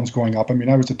lot of sitcoms growing up. I mean,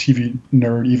 I was a TV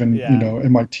nerd even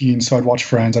in my teens, so I'd watch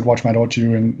Friends, I'd watch Mad About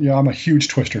You, and I'm a huge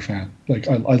Twister fan. Like,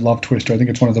 I love Twister. I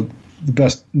think it's one of the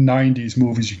best 90s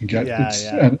movies you can get.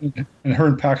 And her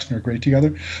and Paxton are great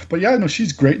together. But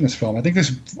she's great in this film. I think this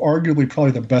is arguably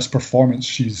probably the best performance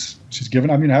she's given.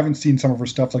 I mean, I haven't seen some of her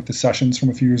stuff like The Sessions from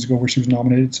a few years ago where she was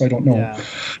nominated, so I don't know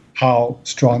how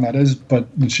strong that is, but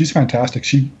she's fantastic.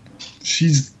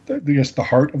 She's I guess the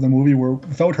heart of the movie, where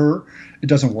without her it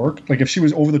doesn't work. Like if she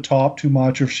was over the top too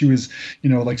much, or if she was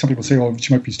like some people say, oh,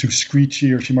 she might be too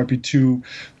screechy, or she might be too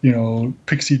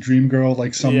pixie dream girl,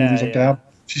 like some movies like that.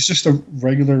 She's just a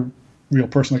regular, real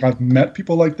person. Like I've met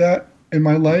people like that in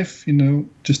my life,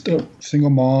 just a single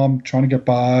mom trying to get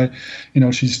by.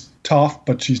 She's tough,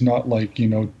 but she's not like,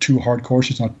 too hardcore.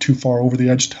 She's not too far over the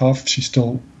edge tough. She's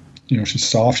still, she's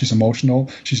soft, she's emotional,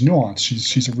 she's nuanced.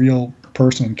 She's a real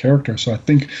person and character. So I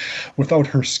think without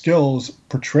her skills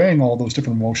portraying all those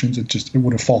different emotions, it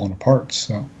would have fallen apart.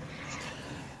 So.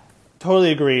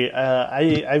 Totally agree.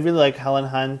 I really like Helen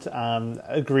Hunt.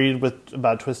 Agreed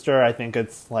about Twister. I think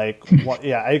it's like,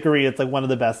 I agree. It's like one of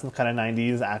the best kind of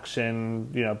 90s action,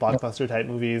 blockbuster type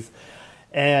movies.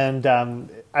 And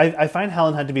I find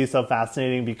Helen Hunt to be so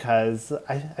fascinating because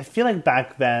I feel like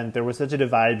back then there was such a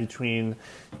divide between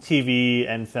TV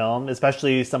and film,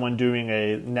 especially someone doing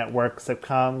a network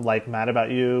sitcom like Mad About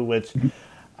You, which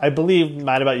I believe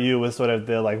Mad About You was sort of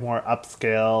the like more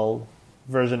upscale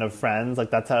version of Friends.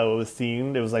 Like that's how it was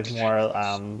seen. It was like more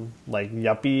like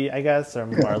yuppie, I guess, or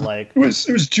more like it was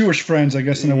Jewish Friends, I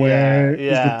guess, in a way.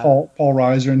 With Paul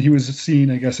Reiser, and he was seen,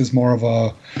 I guess, as more of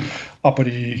a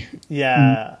uppity.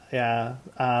 Like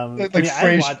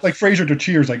Frasier to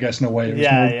Cheers, I guess, in a way. It was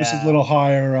more, this is a little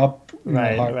higher up,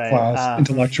 high class,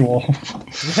 intellectual.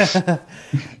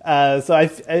 So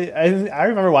I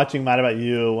remember watching Mad About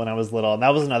You when I was little, and that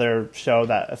was another show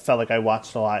that I felt like I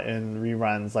watched a lot in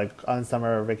reruns, like on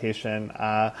summer vacation.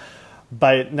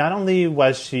 But not only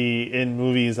was she in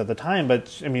movies at the time,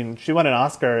 but I mean, she won an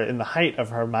Oscar in the height of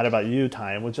her Mad About You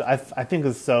time, which I think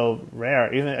is so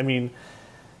rare. Even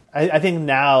I think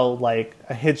now, like,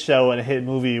 a hit show and a hit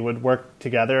movie would work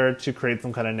together to create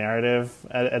some kind of narrative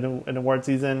at an award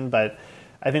season. But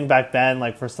I think back then,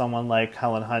 like, for someone like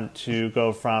Helen Hunt to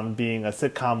go from being a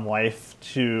sitcom wife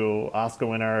to Oscar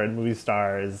winner and movie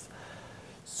star is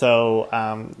so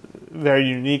very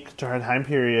unique to her time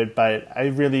period. But I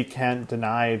really can't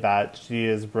deny that she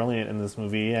is brilliant in this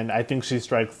movie. And I think she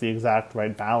strikes the exact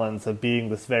right balance of being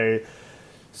this very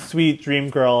sweet dream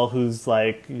girl who's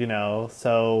like,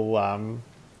 so,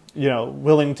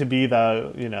 willing to be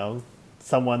the,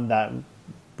 someone that,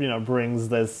 brings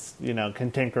this,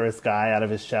 cantankerous guy out of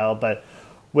his shell, but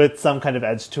with some kind of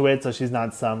edge to it. So she's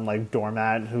not some like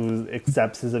doormat who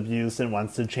accepts his abuse and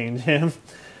wants to change him.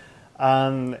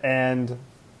 And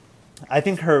I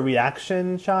think her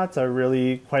reaction shots are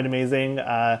really quite amazing.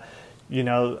 You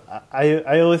know,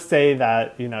 I always say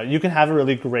that, you know, you can have a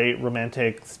really great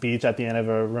romantic speech at the end of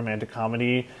a romantic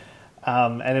comedy.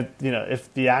 And if, you know,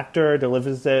 if the actor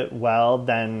delivers it well,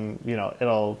 then, you know,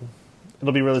 it'll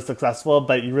be really successful,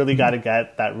 but you really got to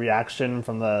get that reaction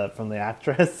from the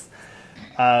actress.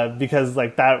 Because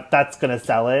like that's going to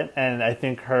sell it. And I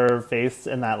think her face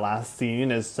in that last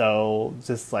scene is so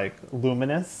just like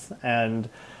luminous, and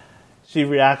she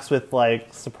reacts with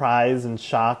like surprise and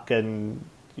shock, and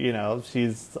you know,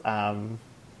 she's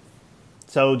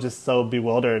so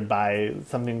bewildered by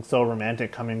something so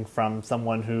romantic coming from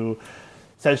someone who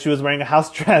said she was wearing a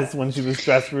house dress when she was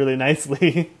dressed really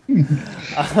nicely.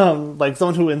 Like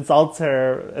someone who insults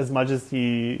her as much as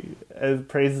he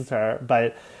praises her.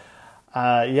 But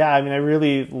yeah, I mean, I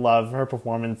really love her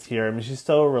performance here. I mean, she's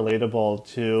so relatable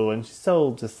too, and she's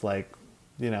so just like,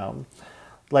 you know,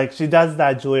 like she does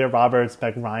that Julia Roberts,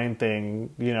 Meg Ryan thing,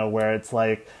 you know, where it's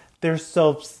like they're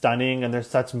so stunning and they're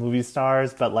such movie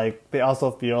stars, but like they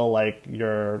also feel like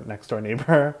your next door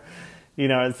neighbor. You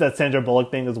know, it's that Sandra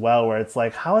Bullock thing as well, where it's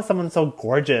like, how is someone so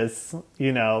gorgeous,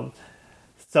 you know,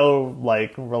 so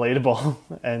like relatable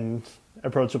and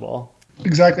approachable?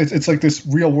 Exactly. It's like this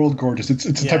real world gorgeous. It's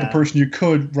the type of person you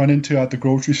could run into at the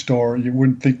grocery store. You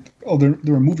wouldn't think, oh, they're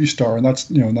a movie star, and that's,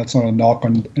 you know, that's not a knock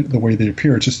on the way they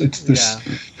appear. It's just, it's this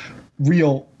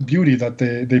real beauty that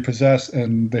they possess,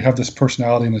 and they have this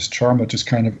personality and this charm that just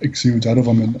kind of exudes out of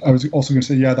them. And I was also going to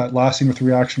say, yeah, that last scene with the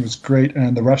reaction was great,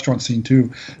 and the restaurant scene too.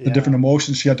 The different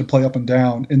emotions she had to play up and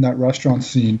down in that restaurant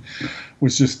scene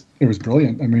was just, it was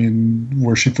brilliant. I mean,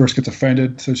 where she first gets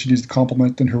offended, so she needs the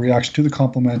compliment, then her reaction to the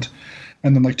compliment,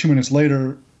 and then like 2 minutes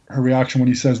later, her reaction when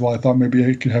he says, well, I thought maybe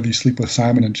I could have you sleep with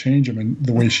Simon and change him, and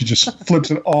the way she just flips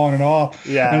it on and off.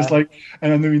 Yeah. And it's like,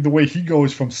 and I mean, the way he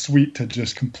goes from sweet to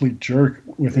just complete jerk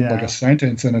within like a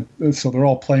sentence. And so they're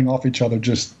all playing off each other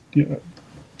just, you know,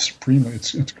 supremely.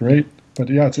 It's great. But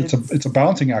yeah, it's a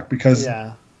balancing act, because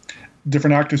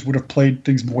different actors would have played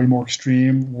things way more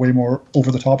extreme, way more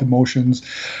over the top emotions.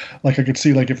 Like I could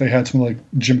see, like if they had someone like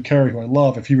Jim Carrey, who I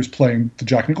love, if he was playing the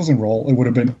Jack Nicholson role, it would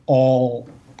have been all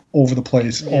over the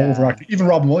place, all overacting. Even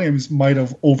Robin Williams might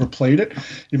have overplayed it.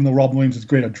 Even though Robin Williams is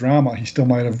great at drama, he still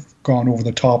might have gone over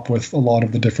the top with a lot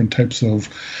of the different types of,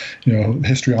 you know,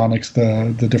 histrionics,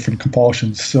 the different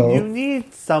compulsions. So you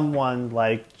need someone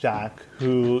like Jack,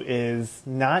 who is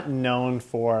not known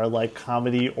for like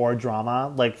comedy or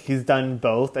drama. Like he's done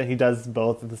both, and he does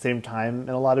both at the same time in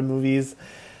a lot of movies.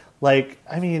 Like,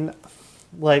 I mean,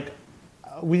 like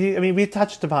we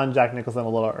touched upon Jack Nicholson a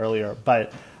little earlier,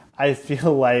 but I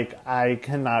feel like I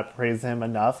cannot praise him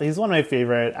enough. He's one of my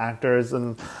favorite actors,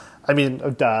 and I mean,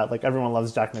 like everyone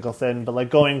loves Jack Nicholson, but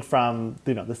like going from,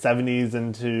 you know, the 70s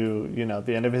into, you know,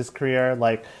 the end of his career,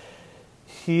 like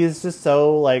he is just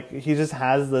so like, he just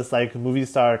has this like movie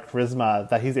star charisma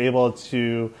that he's able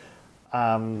to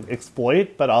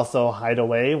exploit, but also hide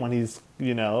away when he's,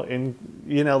 you know, in,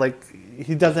 you know, like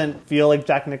he doesn't feel like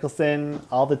Jack Nicholson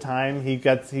all the time. He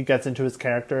gets into his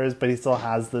characters, but he still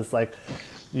has this like,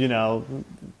 you know,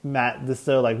 this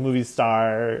sort of like movie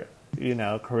star, you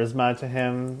know, charisma to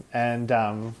him. And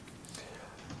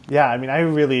yeah, I mean, I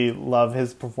really love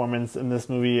his performance in this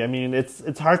movie. I mean,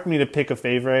 it's hard for me to pick a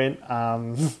favorite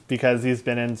because he's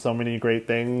been in so many great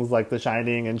things like The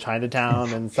Shining and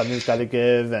Chinatown and Something's Gotta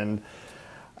Give, and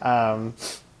A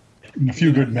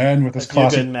Few Good Men with his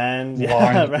classic Good Men, line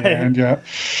right. at the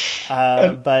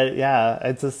end, but yeah,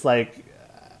 it's just like,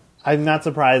 I'm not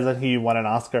surprised that he won an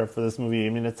Oscar for this movie. I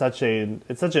mean, it's such a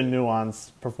nuanced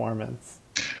performance.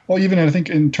 Well, even I think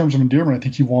in terms of endearment, I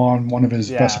think he won one of his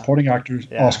Best Supporting Actors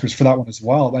Oscars for that one as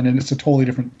well. And then it's a totally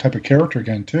different type of character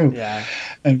again too. Yeah.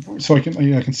 And so I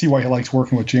can see why he likes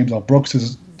working with James L. Brooks.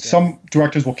 Is some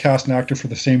directors will cast an actor for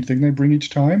the same thing they bring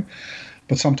each time,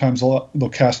 but sometimes they'll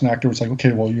cast an actor. It's like,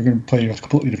 okay, well, you're going to play a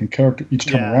completely different character each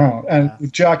time around. And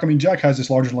with Jack, I mean, Jack has this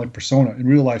larger-than-life persona. In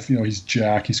real life, you know, he's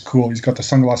Jack. He's cool. He's got the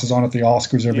sunglasses on at the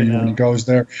Oscars every year when he goes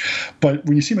there. But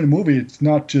when you see him in a movie, he's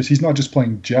not just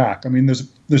playing Jack. I mean,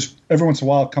 there's every once in a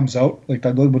while it comes out, like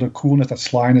that little bit of coolness, that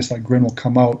slyness, that grin will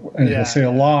come out, and he'll say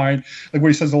a line. Like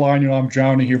when he says the line, you know, I'm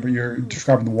drowning here, but you're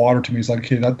describing the water to me. He's like,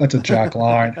 okay, that's a Jack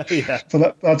line.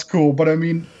 So that's cool. But I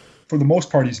mean, for the most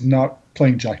part, he's not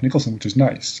playing Jack Nicholson, which is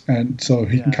nice. And so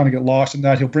he can kind of get lost in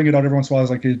that. He'll bring it out every once in a while. He's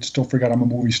like, hey, just don't forget I'm a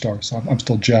movie star, so I'm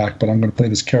still Jack, but I'm going to play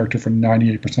this character for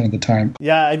 98% of the time.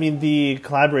 Yeah, I mean, the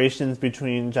collaborations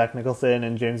between Jack Nicholson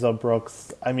and James L.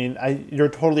 Brooks, I mean, you're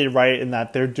totally right in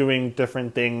that they're doing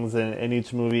different things in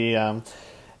each movie. And,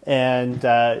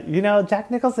 you know, Jack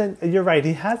Nicholson, you're right,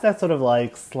 he has that sort of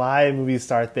like sly movie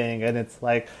star thing, and it's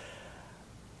like,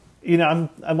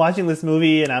 I'm watching this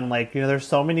movie and I'm like, there's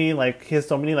so many like he has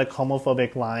so many like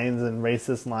homophobic lines and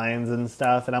racist lines and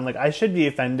stuff, and I'm like, I should be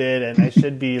offended and I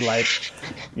should be like,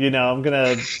 I'm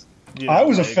gonna. I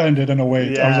was offended in a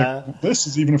way. Yeah. I was like, this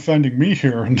is even offending me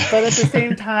here. But at the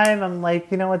same time, I'm like,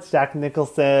 it's Jack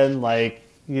Nicholson. Like,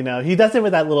 he does it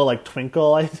with that little like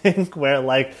twinkle, I think, where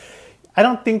like, I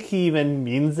don't think he even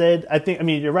means it. I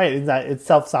mean, you're right. It's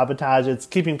self-sabotage. It's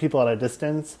keeping people at a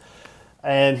distance.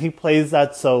 And he plays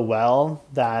that so well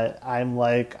that I'm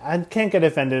like, I can't get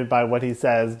offended by what he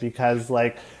says, because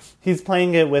like he's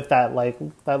playing it with that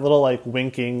little like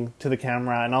winking to the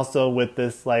camera, and also with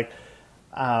this like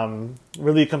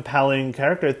really compelling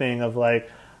character thing of like,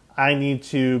 I need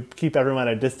to keep everyone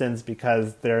at a distance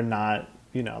because they're not,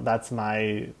 that's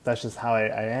just how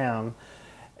I am.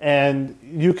 And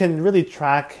you can really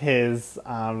track his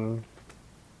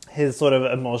sort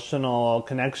of emotional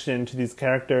connection to these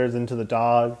characters and to the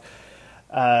dog.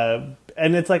 And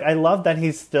it's like, I love that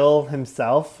he's still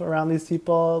himself around these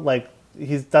people. Like,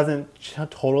 he doesn't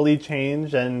totally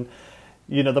change. And,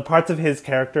 the parts of his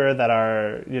character that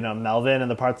are, Melvin, and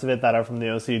the parts of it that are from the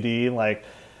OCD, like,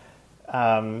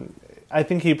 I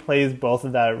think he plays both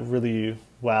of that really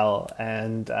well.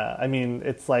 And, I mean,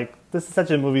 it's like, this is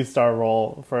such a movie star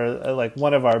role for, like,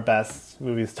 one of our best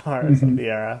movie stars of the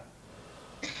era.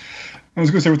 I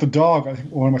was going to say, with the dog, I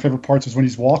think one of my favorite parts is when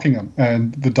he's walking him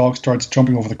and the dog starts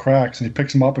jumping over the cracks, and he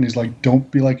picks him up and he's like,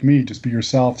 don't be like me, just be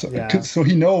yourself. So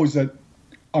he knows that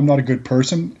I'm not a good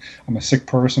person. I'm a sick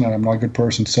person and I'm not a good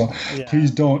person. So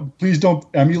please don't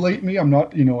emulate me. I'm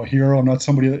not, a hero. I'm not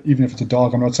somebody that, even if it's a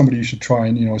dog, I'm not somebody you should try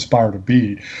and, aspire to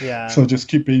be. Yeah. So just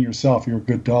keep being yourself. You're a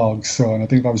good dog. So, and I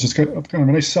think that was just kind of a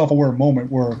nice self-aware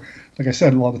moment where, like I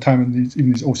said, a lot of the time in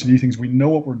these OCD things, we know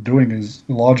what we're doing is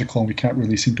illogical and we can't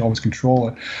really seem to always control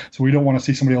it. So we don't want to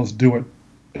see somebody else do it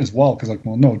as well. Because like,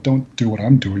 well, no, don't do what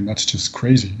I'm doing. That's just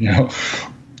crazy,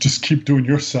 Just keep doing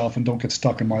yourself and don't get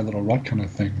stuck in my little rut kind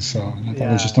of thing. So I thought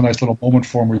it was just a nice little moment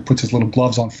for him where he puts his little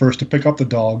gloves on first to pick up the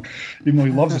dog, even though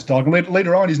he loves his dog. And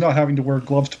later on, he's not having to wear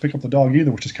gloves to pick up the dog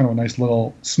either, which is kind of a nice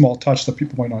little small touch that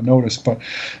people might not notice. But,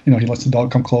 he lets the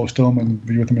dog come close to him and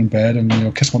be with him in bed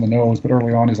and, kiss him on the nose. But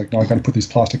early on, he's like, no, I got to put these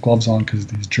plastic gloves on because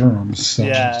of these germs. So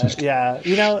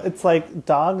it's like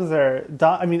dogs are,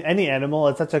 I mean, any animal,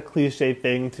 it's such a cliche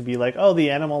thing to be like, oh,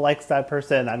 the animal likes that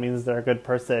person. That means they're a good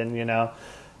person,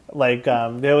 Like,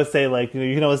 they always say, like,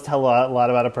 you can always tell a lot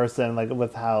about a person, like,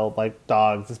 with how, like,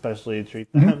 dogs especially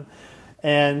treat them.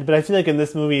 But I feel like in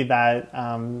this movie that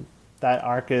that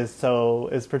arc is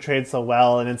portrayed so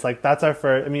well, and it's like, that's our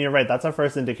first, I mean, you're right, that's our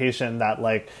first indication that,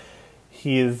 like,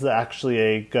 he is actually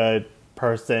a good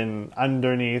person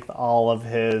underneath all of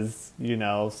his,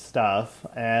 stuff.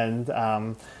 And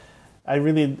I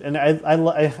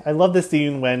love the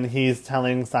scene when he's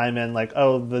telling Simon, like,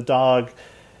 oh, the dog,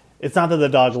 it's not that the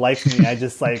dog likes me. I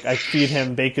just I feed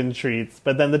him bacon treats,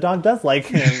 but then the dog does like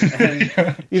him, and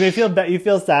you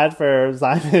feel sad for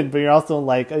Simon, but you're also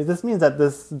like, this means that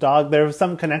this dog, there was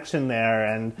some connection there,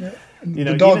 and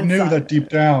the dog knew that deep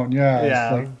down,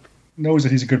 knows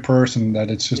that he's a good person. That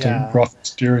it's just a rough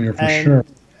exterior for sure.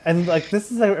 And like,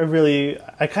 this is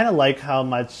I kind of like how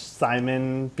much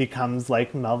Simon becomes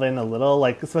like Melvin a little,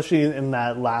 like especially in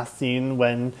that last scene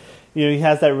when he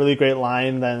has that really great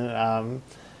line. Then.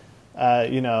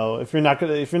 If you're not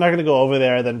gonna go over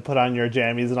there, then put on your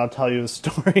jammies and I'll tell you a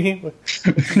story.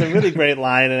 It's a really great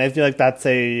line, and I feel like that's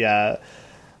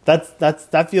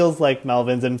that feels like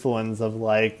Melvin's influence of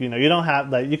like, you don't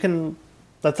have that,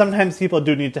 that sometimes people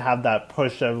do need to have that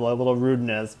push of a little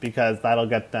rudeness because that'll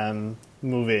get them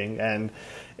moving, and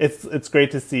it's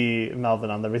great to see Melvin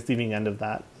on the receiving end of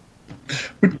that.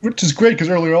 Which is great, because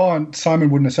earlier on, Simon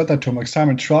wouldn't have said that to him. Like,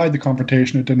 Simon tried the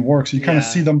confrontation, it didn't work. So you kind of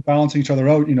see them balancing each other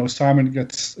out. Simon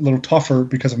gets a little tougher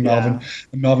because of Melvin,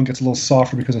 and Melvin gets a little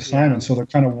softer because of Simon. Yeah. So they're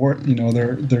kind of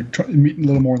they're meeting a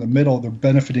little more in the middle. They're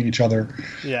benefiting each other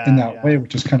in that way,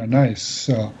 which is kind of nice.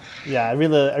 So I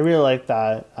really like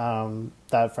that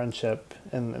that friendship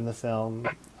in the film.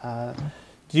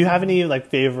 Do you have any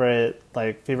favorite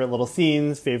little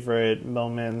scenes, favorite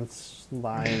moments,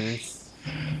 lines?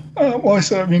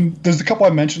 There's a couple I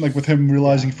mentioned, like with him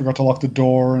realizing he forgot to lock the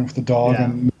door, and with the dog,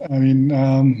 and I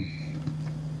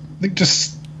think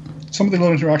just some of the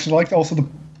little interactions. I like also the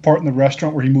part in the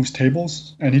restaurant where he moves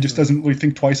tables, and he just doesn't really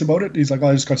think twice about it. He's like,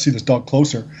 I just got to see this dog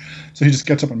closer, so he just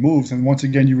gets up and moves. And once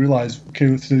again, you realize, okay,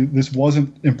 this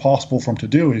wasn't impossible for him to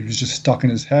do. He was just stuck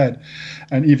in his head.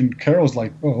 And even Carol's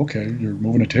like, oh, okay, you're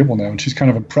moving a table now, and she's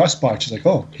kind of impressed by it. She's like,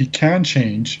 oh, he can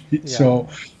change. So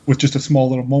with just a small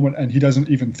little moment, and he doesn't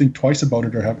even think twice about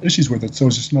it or have issues with it. So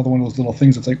it's just another one of those little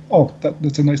things that's like, oh,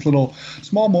 that's a nice little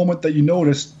small moment that you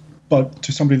notice, But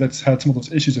to somebody that's had some of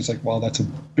those issues, it's like, wow, that's a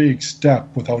big step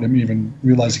without him even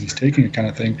realizing he's taking it, kind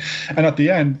of thing. And at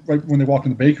the end, right when they walk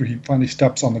in the bakery, he finally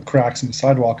steps on the cracks in the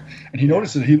sidewalk, and he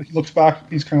notices it. He looks back,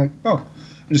 he's kind of like, oh,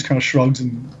 and just kind of shrugs,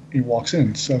 and he walks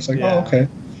in. So it's like, oh, okay.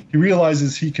 He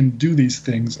realizes he can do these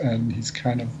things, and he's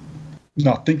kind of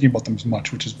not thinking about them as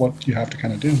much, which is what you have to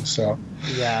kind of do. So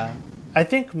yeah. I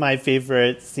think my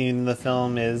favorite scene in the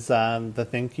film is the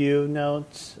thank you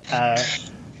note.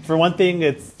 For one thing,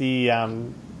 it's the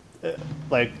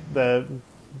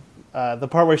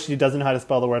part where she doesn't know how to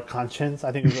spell the word conscience.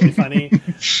 I think is really funny.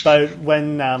 But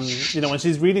when when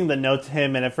she's reading the note to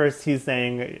him, and at first he's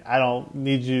saying, "I don't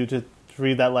need you to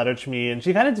read that letter to me," and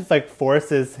she kind of just like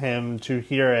forces him to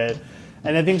hear it.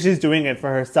 And I think she's doing it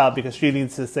for herself because she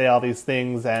needs to say all these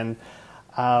things, and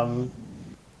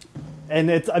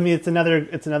it's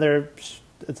another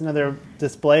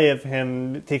display of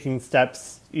him taking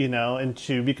steps,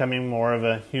 into becoming more of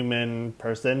a human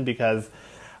person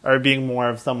or being more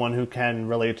of someone who can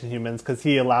relate to humans, because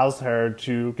he allows her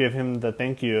to give him the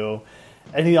thank you,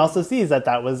 and he also sees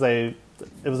that was it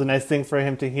was a nice thing for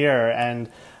him to hear. And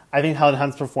I think Helen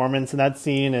Hunt's performance in that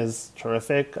scene is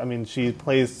terrific. I mean, she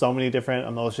plays so many different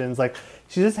emotions. Like,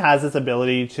 she just has this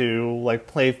ability to like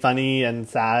play funny and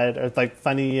sad, or like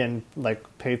funny and like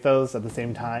pathos at the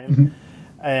same time.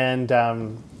 Mm-hmm. And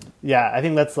I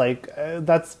think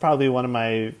that's probably one of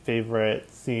my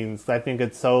favorite scenes. I think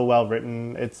it's so well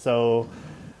written. It's so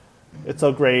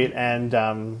great. And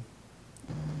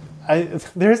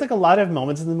there's like a lot of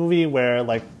moments in the movie where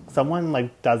like someone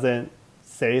like doesn't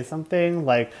say something.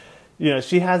 Like,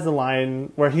 she has the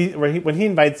line where when he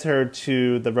invites her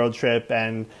to the road trip,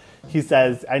 and he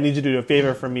says, "I need you to do a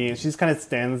favor for me," and she just kind of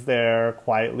stands there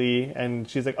quietly, and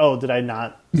she's like, "Oh, did I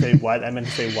not say what? I meant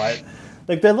to say what?"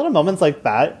 Like, there are little moments like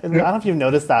that, and I don't know if you've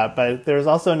noticed that, but there's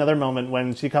also another moment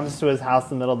when she comes to his house in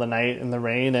the middle of the night in the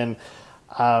rain, and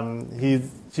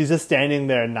she's just standing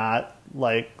there, not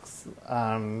like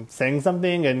saying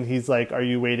something, and he's like, "Are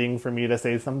you waiting for me to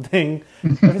say something?"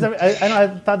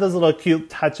 I thought there's a little cute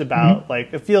touch about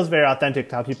like, it feels very authentic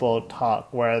to how people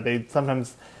talk, where they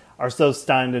sometimes are so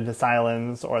stunned into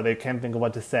silence, or they can't think of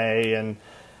what to say. And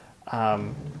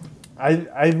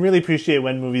I really appreciate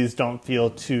when movies don't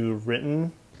feel too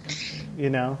written,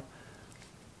 Yeah,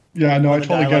 no, I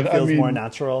totally get it. Feels more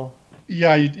natural.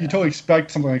 Yeah, you totally expect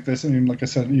something like this. I mean, like I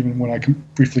said, even when I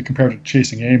briefly compared it to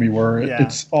Chasing Amy, where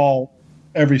it's all,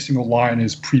 every single line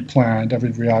is pre-planned,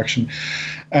 every reaction,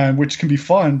 and which can be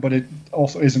fun, but it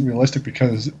also isn't realistic,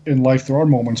 because in life there are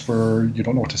moments where you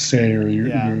don't know what to say, or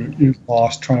you're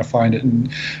lost trying to find it,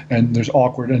 and there's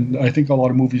awkward. And I think a lot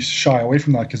of movies shy away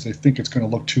from that because they think it's going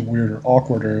to look too weird or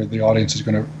awkward, or the audience is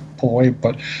going to pull away.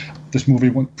 But this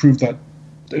movie proved that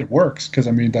it works, because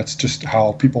I mean, that's just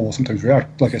how people will sometimes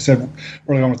react. Like I said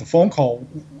early on with the phone call,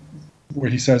 where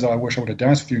he says, "I wish I would have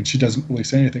danced with you," and she doesn't really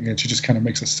say anything, and she just kind of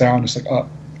makes a sound, just like,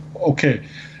 okay,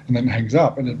 and then hangs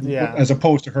up. And as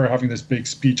opposed to her having this big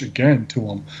speech again to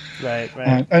him. Right.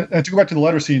 And to go back to the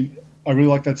letter scene, I really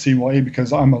like that scene,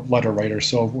 because I'm a letter writer,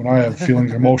 so when I have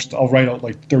feelings or emotions, I'll write out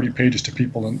like 30 pages to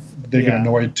people, and they get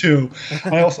annoyed too.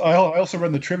 I also read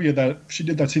in the trivia that she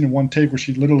did that scene in one take, where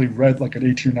she literally read like an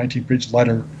 18 or 19 page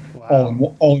letter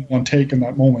all in one take in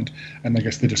that moment, and I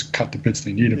guess they just cut the bits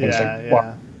they needed. But it's like,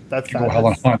 wow, that's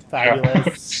Helen Hunt.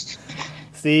 Fabulous.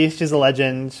 See, she's a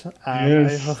legend.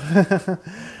 Well,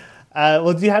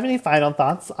 do you have any final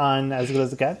thoughts on As Good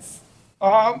as It Gets?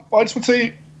 I just would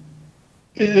say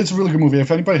it's a really good movie.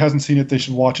 If anybody hasn't seen it, they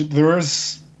should watch it. There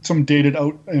is some dated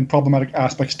out and problematic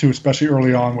aspects too, especially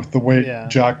early on with the way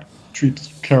Jack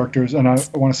treats characters. And I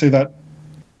want to say that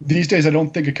these days, I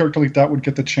don't think a character like that would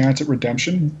get the chance at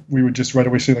redemption. We would just right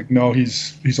away say, like, no,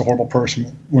 he's a horrible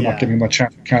person. We're not giving him a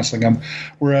chance. We're canceling him.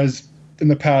 Whereas in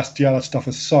the past, that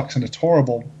stuff sucks and it's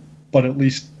horrible, but at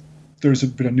least there's a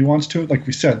bit of nuance to it. Like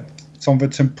we said, some of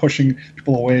it's him pushing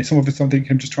people away. Some of it's something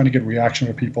him just trying to get a reaction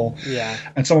from people. Yeah.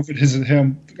 And some of it is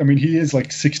him. I mean, he is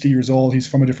like 60 years old. He's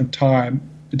from a different time.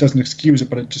 It doesn't excuse it,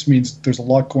 but it just means there's a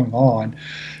lot going on.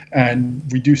 And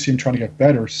we do see him trying to get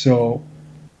better. So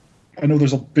I know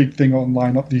there's a big thing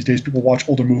online these days. People watch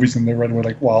older movies and they're right away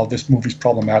like, wow, this movie's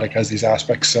problematic, has these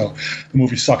aspects, so the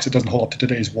movie sucks. It doesn't hold up to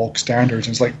today's woke standards.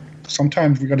 And it's like,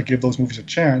 sometimes we got to give those movies a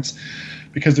chance,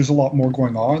 because there's a lot more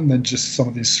going on than just some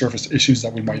of these surface issues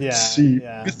that we might see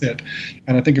with it.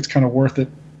 And I think it's kind of worth it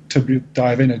to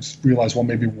dive in and realize, well,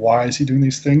 maybe why is he doing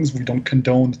these things? We don't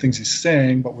condone the things he's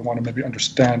saying, but we want to maybe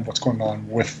understand what's going on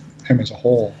with him as a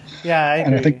whole. Yeah, I agree.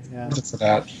 And I think it's for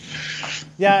that.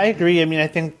 Yeah, I agree. I mean, I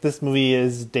think this movie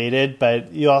is dated,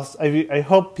 but you also, I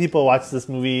hope people watch this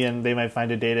movie and they might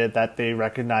find it dated, that they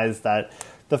recognize that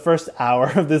the first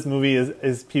hour of this movie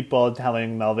is people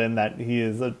telling Melvin that he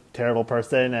is a terrible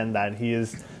person and that he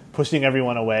is pushing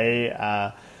everyone away.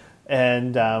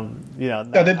 They don't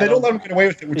let him get away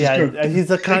with it, which is good. He's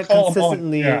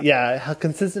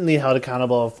consistently held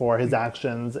accountable for his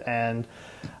actions, and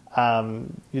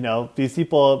these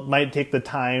people might take the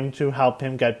time to help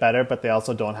him get better, but they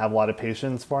also don't have a lot of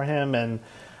patience for him, and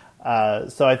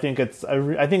so I think it's a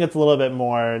little bit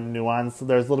more nuanced.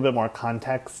 There's a little bit more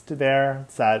context there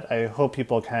that I hope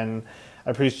people can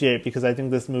appreciate, because I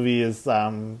think this movie is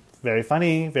very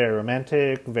funny, very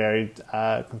romantic, very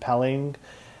compelling.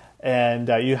 And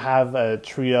you have a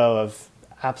trio of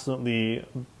absolutely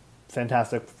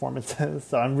fantastic performances.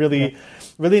 So I'm really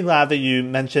glad that you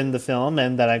mentioned the film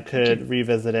and that I could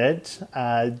revisit it.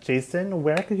 Jason,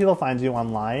 where can people find you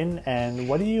online, and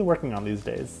what are you working on these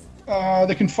days?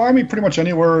 They can find me pretty much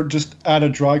anywhere, just at a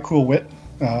dry, cool wit,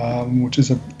 which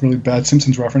is a really bad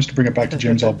Simpsons reference to bring it back to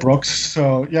James L. Brooks.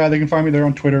 So yeah, they can find me there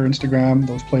on Twitter, Instagram,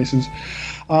 those places.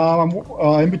 I'm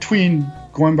in between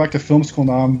going back to film school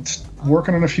now. I'm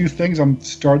working on a few things. I'm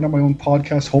starting up my own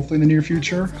podcast, hopefully in the near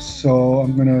future. So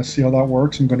I'm going to see how that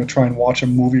works. I'm going to try and watch a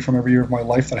movie from every year of my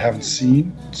life that I haven't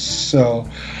seen. So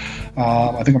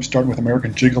I think I'm starting with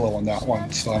American Gigolo on that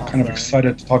one. So I'm kind of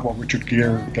excited to talk about Richard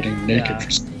Gere getting naked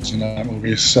for in that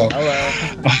movie. So,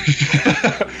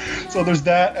 so there's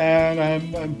that, and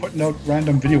I'm putting out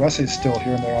random video essays still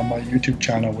here and there on my YouTube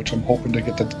channel, which I'm hoping to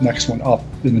get the next one up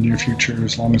in the near future,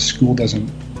 as long as school doesn't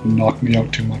knock me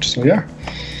out too much. So yeah.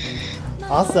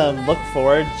 Awesome. Look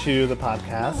forward to the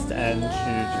podcast and to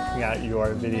checking out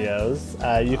your videos.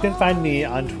 You can find me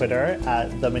on Twitter at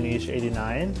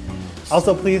themanish89.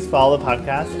 Also, please follow the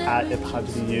podcast at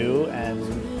ipodview, and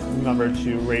remember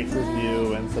to rate,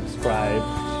 review, and subscribe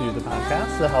to the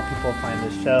podcast to help people find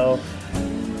the show.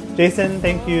 Jason,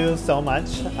 thank you so much.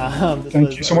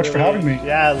 Thank you so much for having me.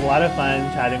 Yeah, it was a lot of fun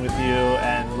chatting with you.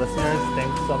 And listeners,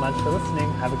 thanks so much for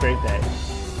listening. Have a great day.